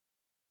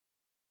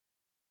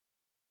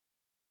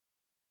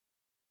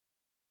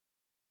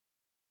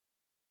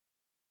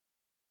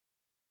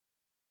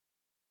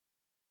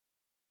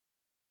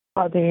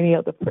 Are there any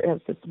other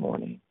prayers this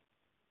morning?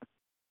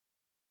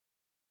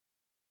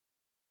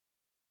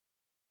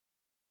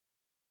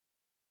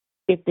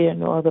 If there are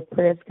no other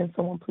prayers, can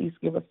someone please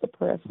give us the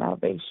prayer of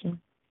salvation?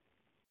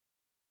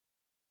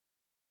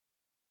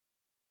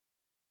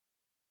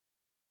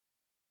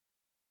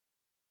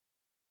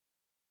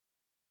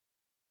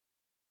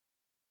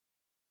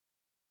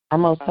 Our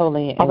most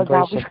holy and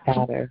gracious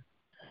Father,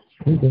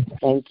 we just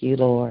thank you,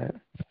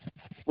 Lord.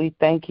 We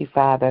thank you,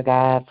 Father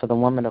God, for the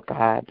woman of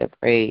God that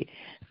prayed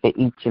for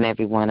each and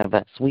every one of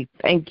us. We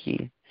thank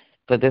you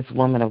for this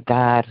woman of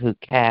God who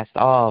cast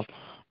all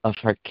of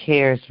her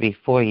cares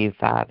before you,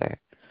 Father.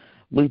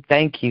 We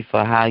thank you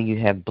for how you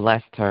have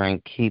blessed her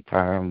and keep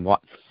her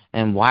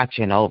and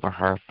watching over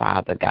her,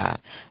 Father God.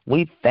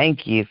 We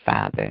thank you,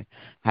 Father,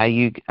 how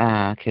you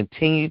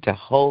continue to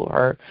hold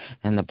her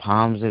in the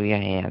palms of your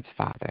hands,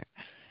 Father.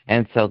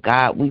 And so,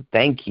 God, we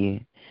thank you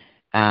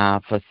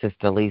for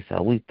Sister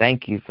Lisa. We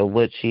thank you for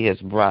what she has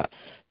brought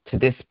to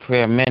this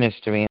prayer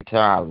ministry into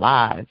our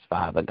lives,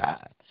 Father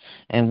God.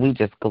 And we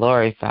just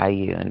glorify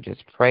you and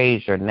just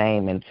praise your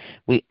name. And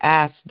we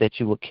ask that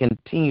you will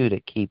continue to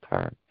keep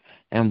her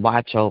and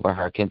watch over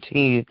her,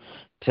 continue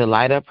to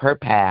light up her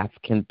path,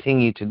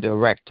 continue to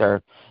direct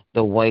her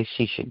the way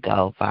she should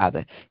go,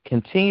 Father.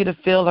 Continue to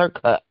fill her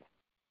cup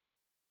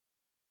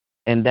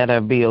and let her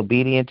be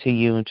obedient to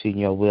you and to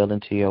your will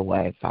and to your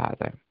way,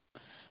 Father.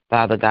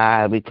 Father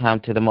God, we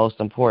come to the most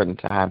important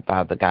time,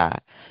 Father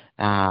God.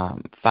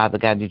 Father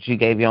God, that you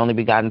gave your only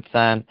begotten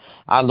Son,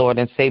 our Lord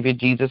and Savior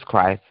Jesus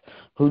Christ,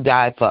 who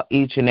died for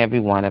each and every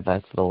one of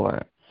us,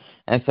 Lord.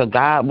 And so,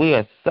 God, we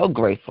are so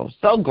grateful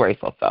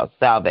for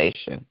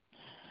salvation.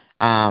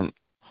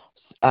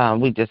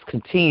 We just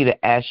continue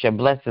to ask your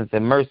blessings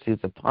and mercies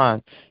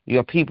upon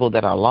your people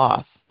that are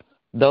lost,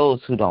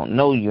 those who don't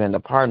know you and the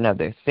pardon of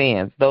their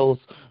sins, those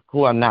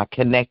who are not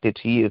connected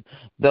to you,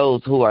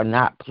 those who are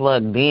not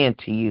plugged in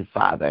to you,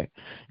 Father.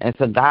 And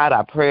so, God,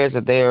 our prayers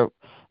that they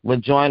will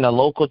join a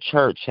local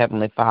church,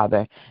 Heavenly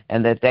Father,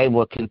 and that they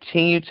will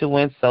continue to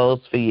win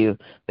souls for you,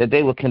 that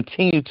they will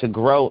continue to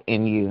grow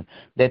in you,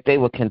 that they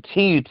will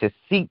continue to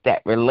seek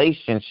that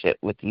relationship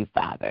with you,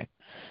 Father.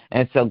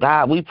 And so,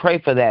 God, we pray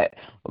for that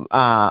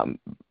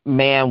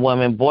man,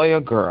 woman, boy,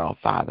 or girl,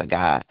 Father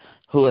God,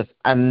 who is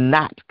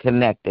not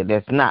connected,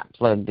 that's not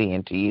plugged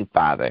into you,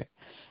 Father.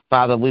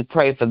 Father, we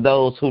pray for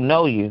those who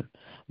know you,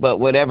 but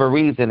whatever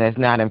reason is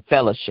not in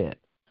fellowship.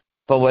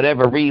 For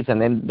whatever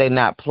reason, they're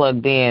not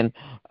plugged in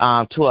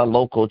to a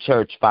local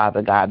church,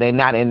 Father God. They're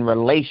not in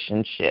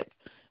relationship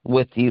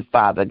with you,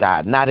 Father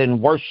God, not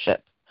in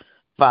worship,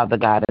 Father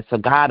God. And so,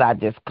 God, I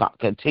just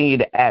continue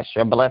to ask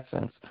your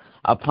blessings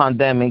upon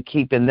them and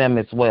keeping them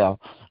as well.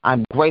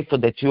 I'm grateful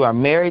that you are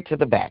married to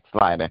the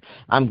backslider.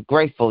 I'm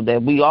grateful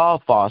that we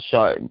all fall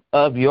short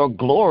of your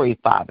glory,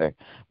 Father.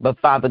 But,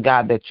 Father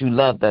God, that you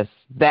loved us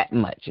that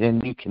much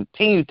and you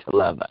continue to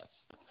love us.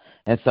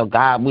 And so,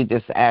 God, we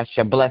just ask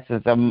your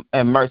blessings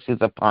and mercies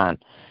upon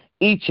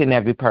each and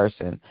every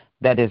person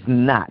that is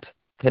not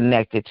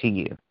connected to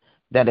you,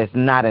 that is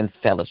not in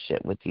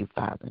fellowship with you,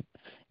 Father.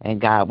 And,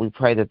 God, we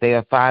pray that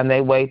they'll find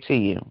their way to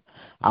you.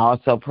 I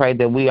also pray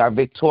that we are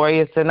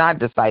victorious in our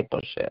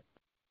discipleship.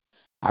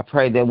 I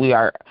pray that we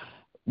are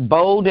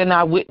bold in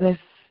our witness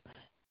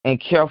and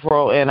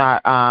careful in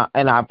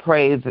our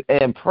praise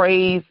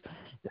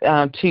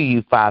to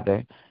you,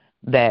 Father,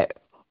 that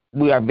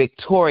we are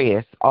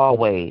victorious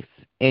always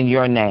in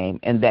your name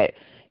and that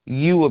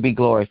you will be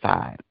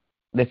glorified.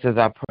 This is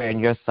our prayer in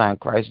your Son,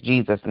 Christ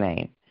Jesus'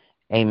 name.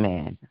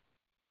 Amen.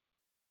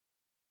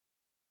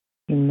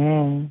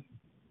 Amen.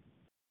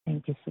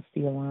 Thank you,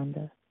 Sister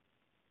Yolanda.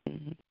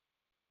 Mm-hmm.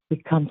 We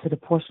come to the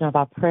portion of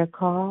our prayer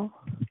call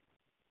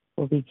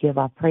where we give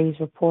our praise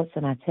reports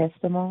and our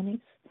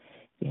testimonies.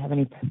 If you have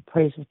any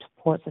praise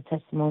reports or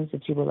testimonies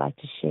that you would like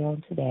to share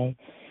on today,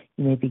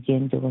 you may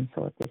begin doing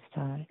so at this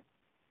time.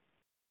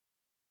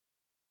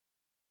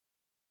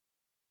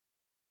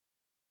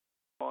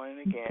 Morning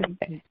again.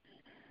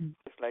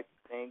 Just like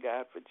to thank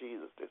God for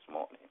Jesus this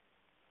morning.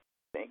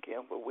 Thank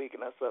him for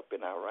waking us up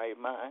in our right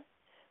mind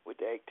with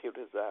the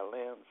activities of our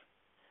limbs.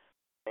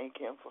 Thank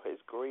him for his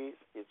grace,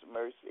 his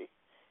mercy,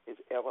 his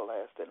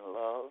everlasting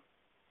love.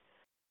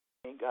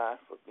 Thank God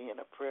for being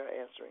a prayer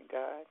answering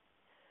God.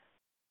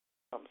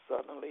 Some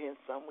suddenly and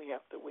some we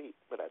have to wait,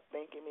 but I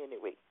thank him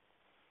anyway.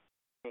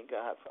 Thank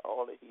God for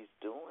all that he's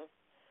doing,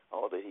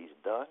 all that he's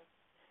done,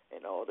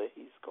 and all that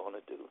he's going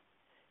to do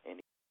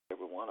in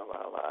every one of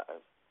our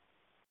lives.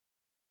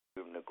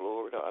 Give him the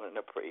glory, the honor, and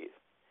the praise,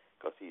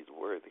 because he's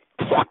worthy.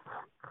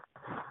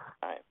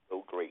 I am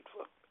so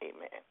grateful.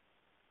 Amen.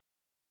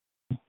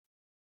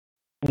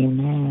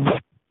 Amen.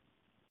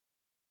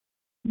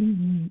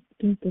 Amen.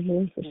 Thank the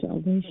Lord for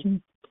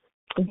salvation.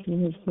 Thank the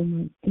Lord for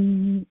my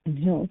healing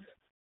and health.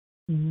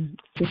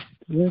 Just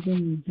living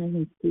and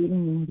having food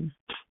and water.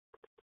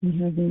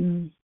 And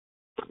having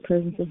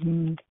presence of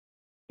mind.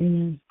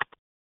 Amen.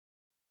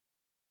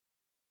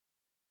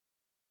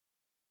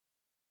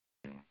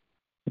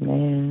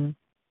 Amen.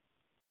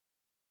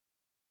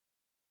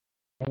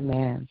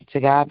 Amen. To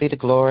God be the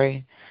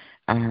glory.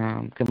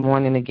 Good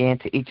morning again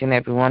to each and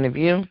every one of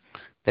you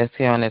that's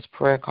here on this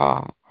prayer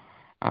call.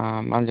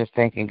 I'm just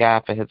thanking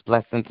God for his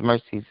blessings,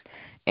 mercies,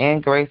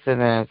 and graces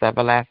and his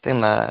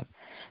everlasting love.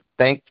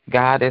 Thank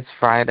God it's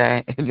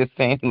Friday. It just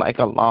seems like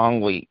a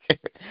long week.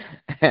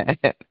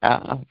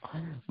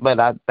 But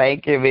I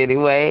thank him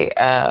anyway.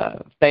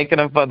 Thanking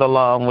him for the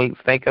long weeks,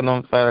 thanking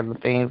him for the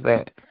things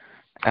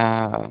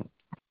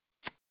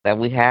that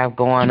we have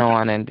going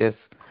on, and just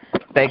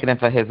thanking him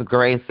for his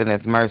grace and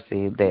his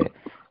mercy,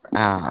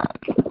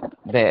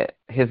 that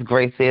his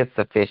grace is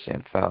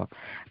sufficient. So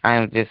I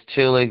am just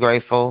truly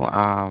grateful,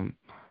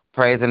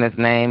 praising his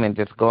name and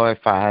just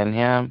glorifying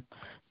him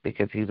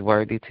because he's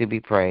worthy to be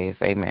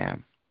praised.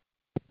 Amen.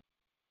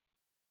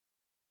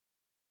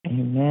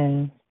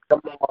 Amen. Good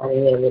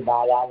morning,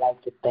 everybody. I'd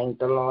like to thank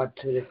the Lord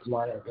too this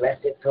morning.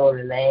 Bless his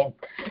holy name.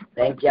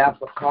 Thank y'all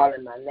for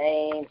calling my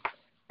name.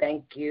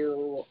 Thank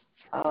you,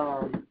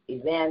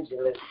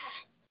 Evangelist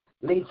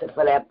Lisa,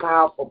 for that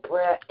powerful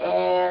prayer,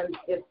 and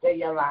Sister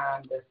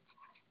Yolanda.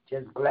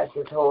 Just bless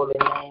his holy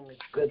name.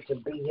 It's good to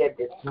be here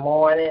this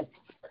morning.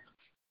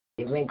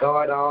 Giving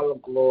God all the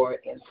glory.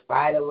 In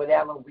spite of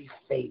whatever we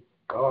face,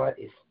 God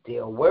is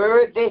still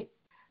worthy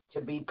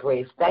to be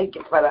praised. Thank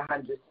you for the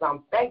 100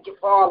 Psalm. Thank you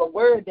for all the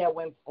word that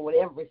went forward,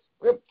 every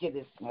scripture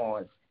this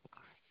morning.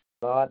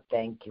 God,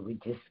 thank you. We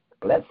just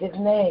bless his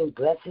name.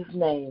 Bless his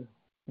name.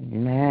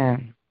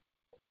 Amen.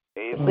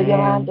 Sister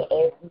Yolanda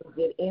asked me,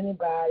 did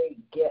anybody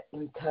get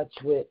in touch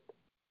with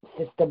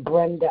Sister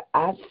Brenda?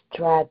 I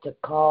tried to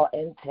call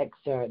and text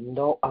her.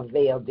 No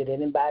avail. Did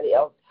anybody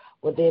else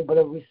was able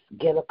to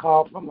get a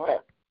call from her?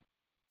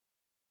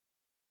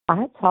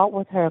 I talked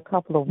with her a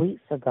couple of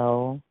weeks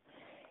ago,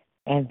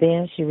 and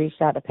then she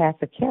reached out to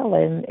Pastor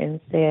Keller and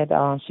said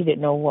she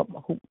didn't know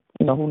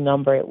who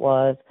number it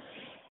was,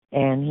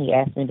 and he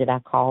asked me, did I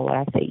call her?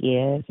 I said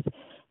yes.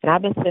 And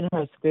I've been sending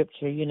her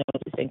scripture,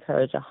 just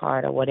encourage her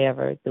heart or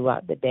whatever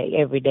throughout the day,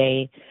 every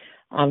day.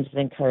 I'm just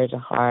encourage her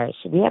heart.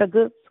 We had a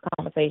good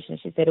conversation.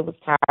 She said it was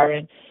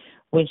tiring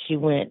when she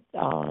went,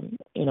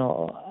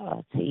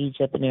 to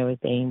Egypt and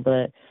everything,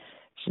 but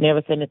she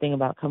never said anything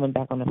about coming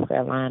back on the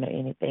prayer line or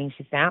anything.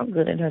 She sounds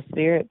good in her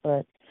spirit,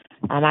 but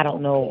I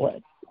don't know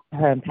what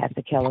her and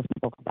Pastor Keller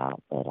spoke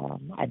about, but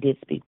I did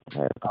speak with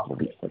her a couple of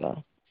weeks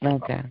ago.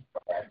 Okay.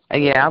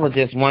 Yeah, I was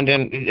just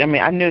wondering. I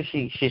mean, I knew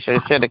she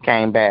should have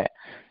came back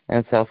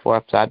and so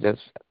forth. So I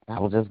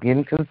was just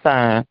getting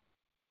concerned.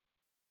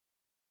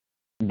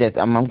 That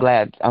I'm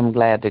glad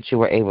that you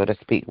were able to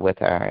speak with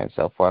her and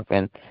so forth,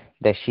 and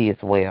that she is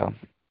well.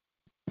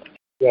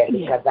 Yeah,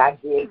 because I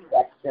did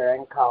text her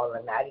and call her,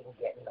 and I didn't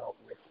get no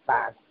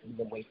response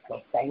either way.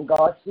 So thank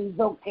God she's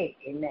okay.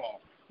 Amen.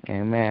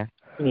 Amen.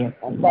 Yes.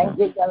 And thank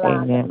you,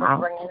 Yolanda, Amen. for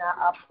bringing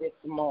her up this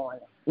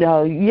morning.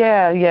 Oh,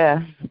 yeah.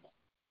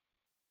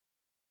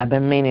 I've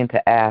been meaning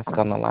to ask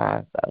on the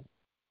line, so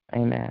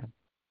amen.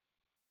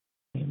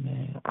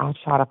 Amen. I'll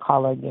try to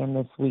call her again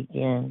this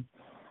weekend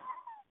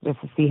just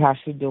to see how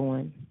she's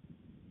doing.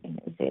 And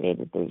is there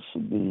anything she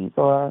needs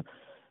or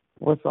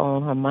what's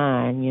on her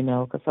mind,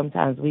 because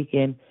sometimes we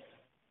can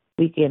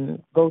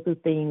go through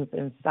things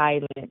in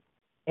silence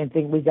and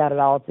think we got it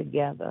all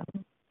together.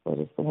 But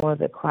it's the ones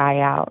that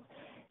cry out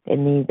that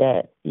need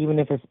that, even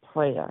if it's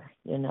prayer,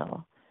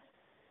 So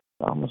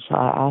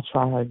I'll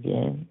try her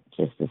again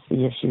just to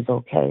see if she's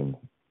okay.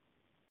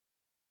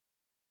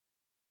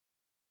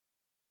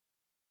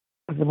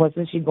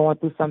 Wasn't she going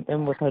through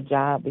something with her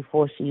job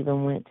before she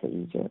even went to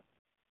Egypt?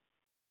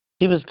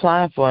 She was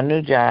applying for a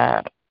new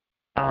job.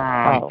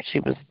 She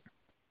was,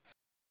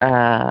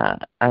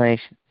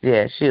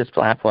 she was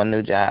applying for a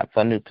new job,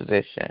 for a new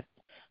position.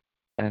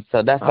 And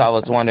so that's why I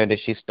was wondering, did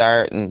she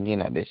start and,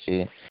 that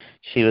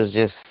she was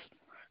just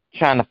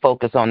trying to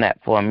focus on that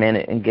for a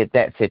minute and get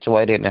that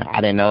situated. And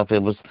I didn't know if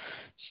it was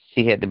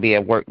she had to be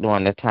at work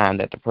during the time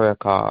that the prayer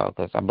call,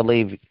 because I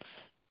believe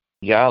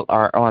y'all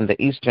are on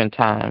the Eastern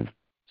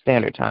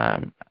Standard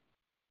Time.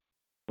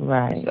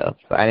 Right. So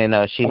I didn't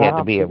know if she had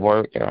to be at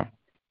work or.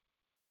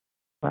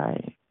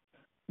 Right.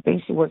 I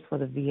think she works for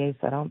the VA,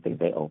 so I don't think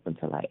they open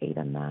till like 8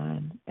 or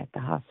 9 at the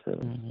hospital.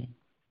 Mm-hmm.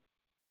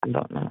 I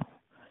don't know.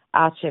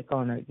 I'll check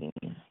on her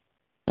again.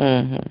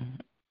 Mm-hmm.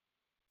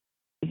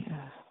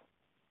 Yeah.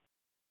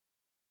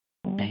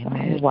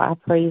 Amen. Well, I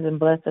praise and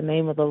bless the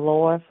name of the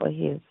Lord for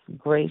his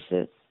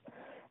graciousness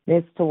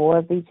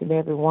towards each and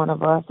every one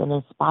of us, and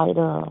in spite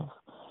of,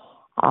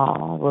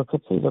 I will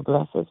continue to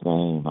bless his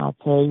name. I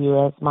tell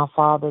you, as my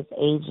father's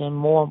aging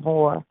more and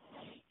more,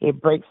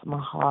 it breaks my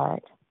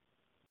heart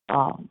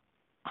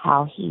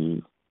how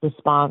he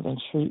responds and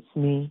treats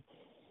me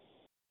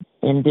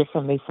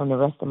indifferently from the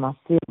rest of my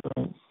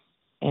siblings.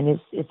 And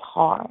it's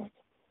hard.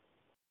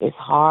 It's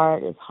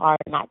hard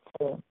not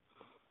to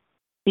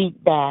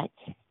speak back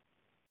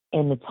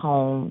in the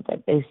tone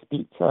that they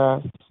speak to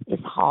us.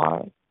 It's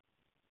hard.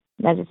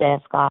 And I just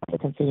ask God to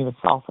continue to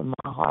soften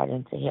my heart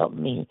and to help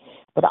me,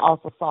 but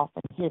also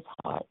soften his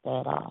heart,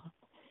 that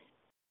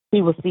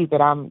he will see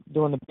that I'm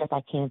doing the best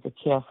I can to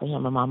care for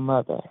him and my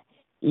mother,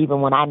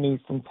 even when I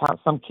need some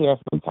care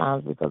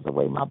sometimes because of the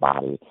way my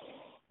body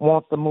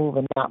wants to move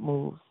and not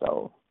move.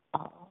 So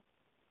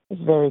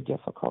it's very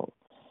difficult.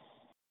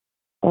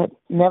 But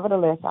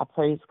nevertheless, I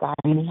praise God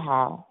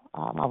anyhow.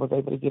 I was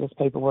able to get his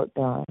paperwork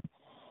done.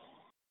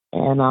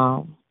 And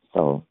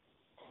so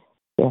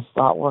they'll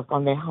start work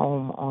on their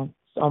home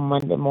on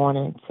Monday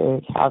morning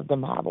to have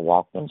them have a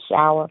walk-in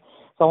shower.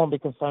 So I won't be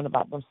concerned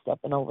about them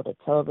stepping over the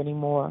tub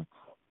anymore.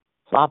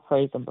 So I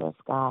praise and bless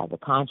God. The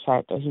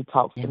contractor, he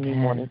talks to me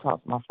more than he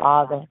talks to my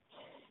father.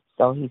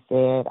 So he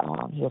said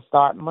he'll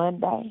start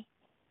Monday,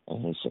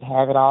 and he should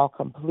have it all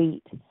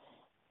complete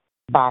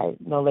by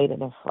no later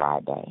than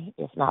Friday,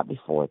 if not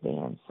before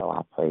then. So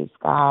I praise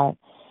God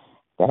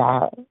that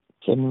I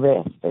can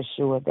rest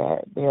assured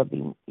that they'll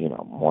be,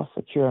 more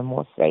secure and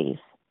more safe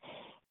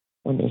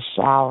when they're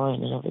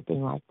showering and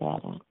everything like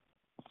that. And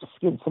just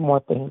getting some more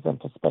things in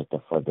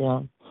perspective for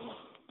them.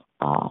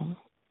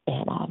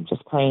 And I'm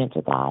just praying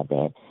to God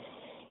that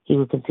he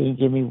will continue to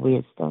give me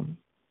wisdom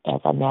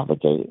as I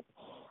navigate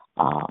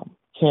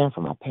caring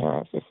for my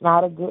parents. It's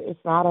not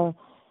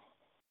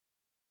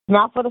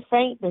for the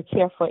faint to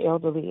care for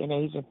elderly and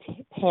aging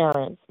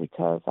parents,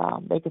 because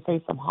they can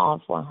say some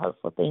harmful and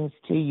hurtful things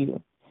to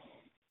you,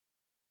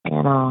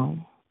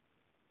 and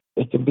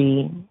it can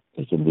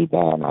be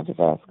bad. And I just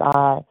ask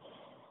God,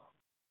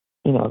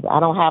 I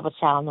don't have a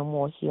child no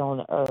more here on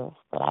the earth,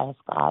 but I ask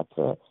God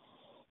to,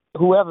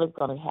 whoever is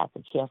going to have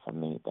to care for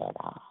me, that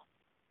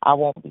I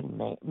won't be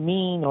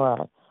mean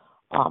or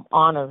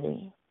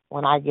honoring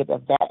when I get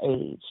of that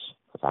age.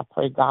 Because I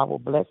pray God will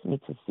bless me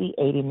to see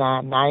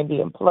 89,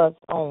 90, and plus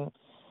on.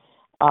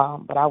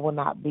 But I will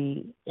not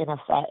be in a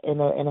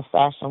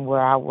fashion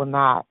where I will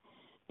not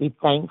be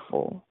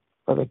thankful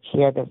for the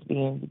care that's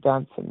being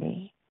done to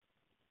me.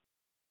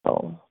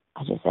 So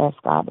I just ask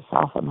God to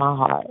soften my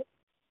heart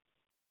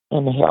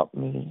and to help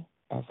me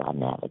as I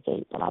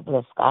navigate. But I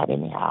bless God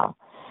anyhow.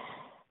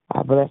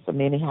 I bless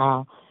him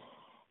anyhow.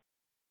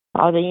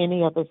 Are there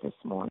any others this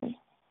morning?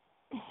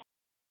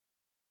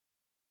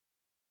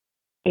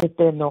 If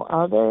there are no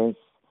others,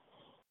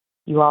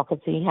 you all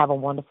continue to have a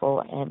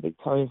wonderful and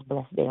victorious,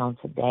 blessed day on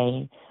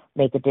today.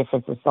 Make a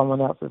difference in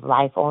someone else's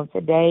life on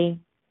today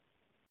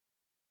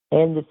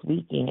and this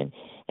weekend.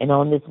 And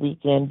on this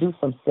weekend, do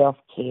some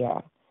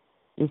self-care.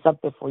 Do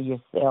something for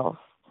yourself.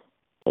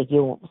 Take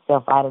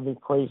yourself out of the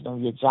equation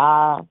of your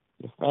job,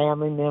 your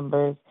family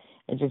members,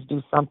 and just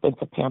do something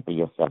to pamper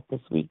yourself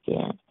this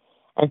weekend.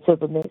 Until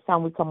the next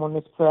time we come on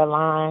this prayer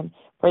line,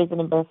 praising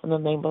and blessing the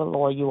name of the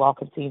Lord, you all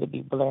continue to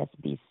be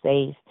blessed, be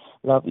safe.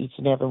 Love each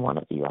and every one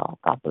of you all.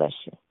 God bless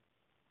you.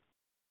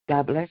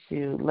 God bless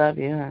you. Love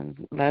you,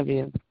 hon. Love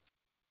you.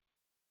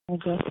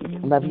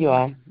 Love you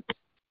all.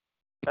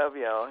 Love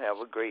y'all. Have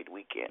a great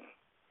weekend.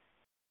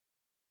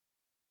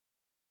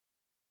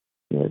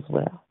 You as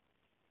well.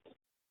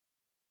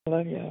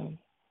 Love y'all.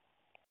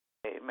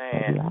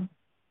 Amen. Love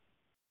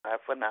Bye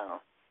for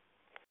now.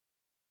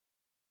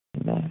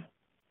 Amen.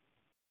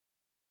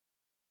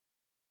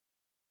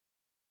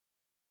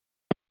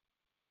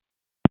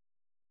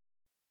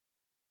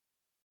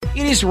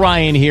 It is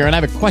Ryan here, and I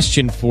have a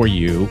question for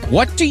you.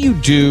 What do you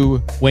do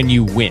when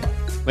you win?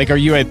 Like, are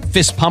you a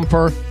fist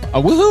pumper,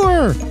 a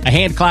woohooer, a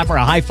hand clapper,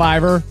 a high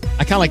fiver?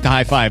 I kind of like the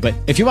high five, but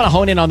if you want to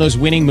hone in on those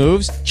winning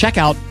moves, check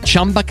out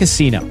Chumba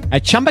Casino.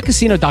 At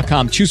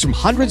ChumbaCasino.com, choose from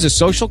hundreds of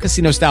social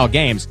casino-style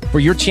games for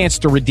your chance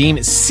to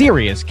redeem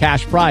serious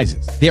cash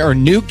prizes. There are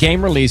new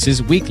game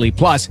releases weekly,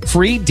 plus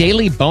free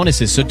daily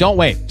bonuses, so don't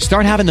wait.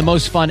 Start having the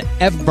most fun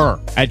ever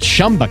at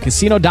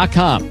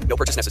ChumbaCasino.com. No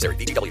purchase necessary.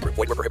 VGW Group.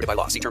 Void where prohibited by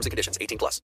law. See terms and conditions. 18+.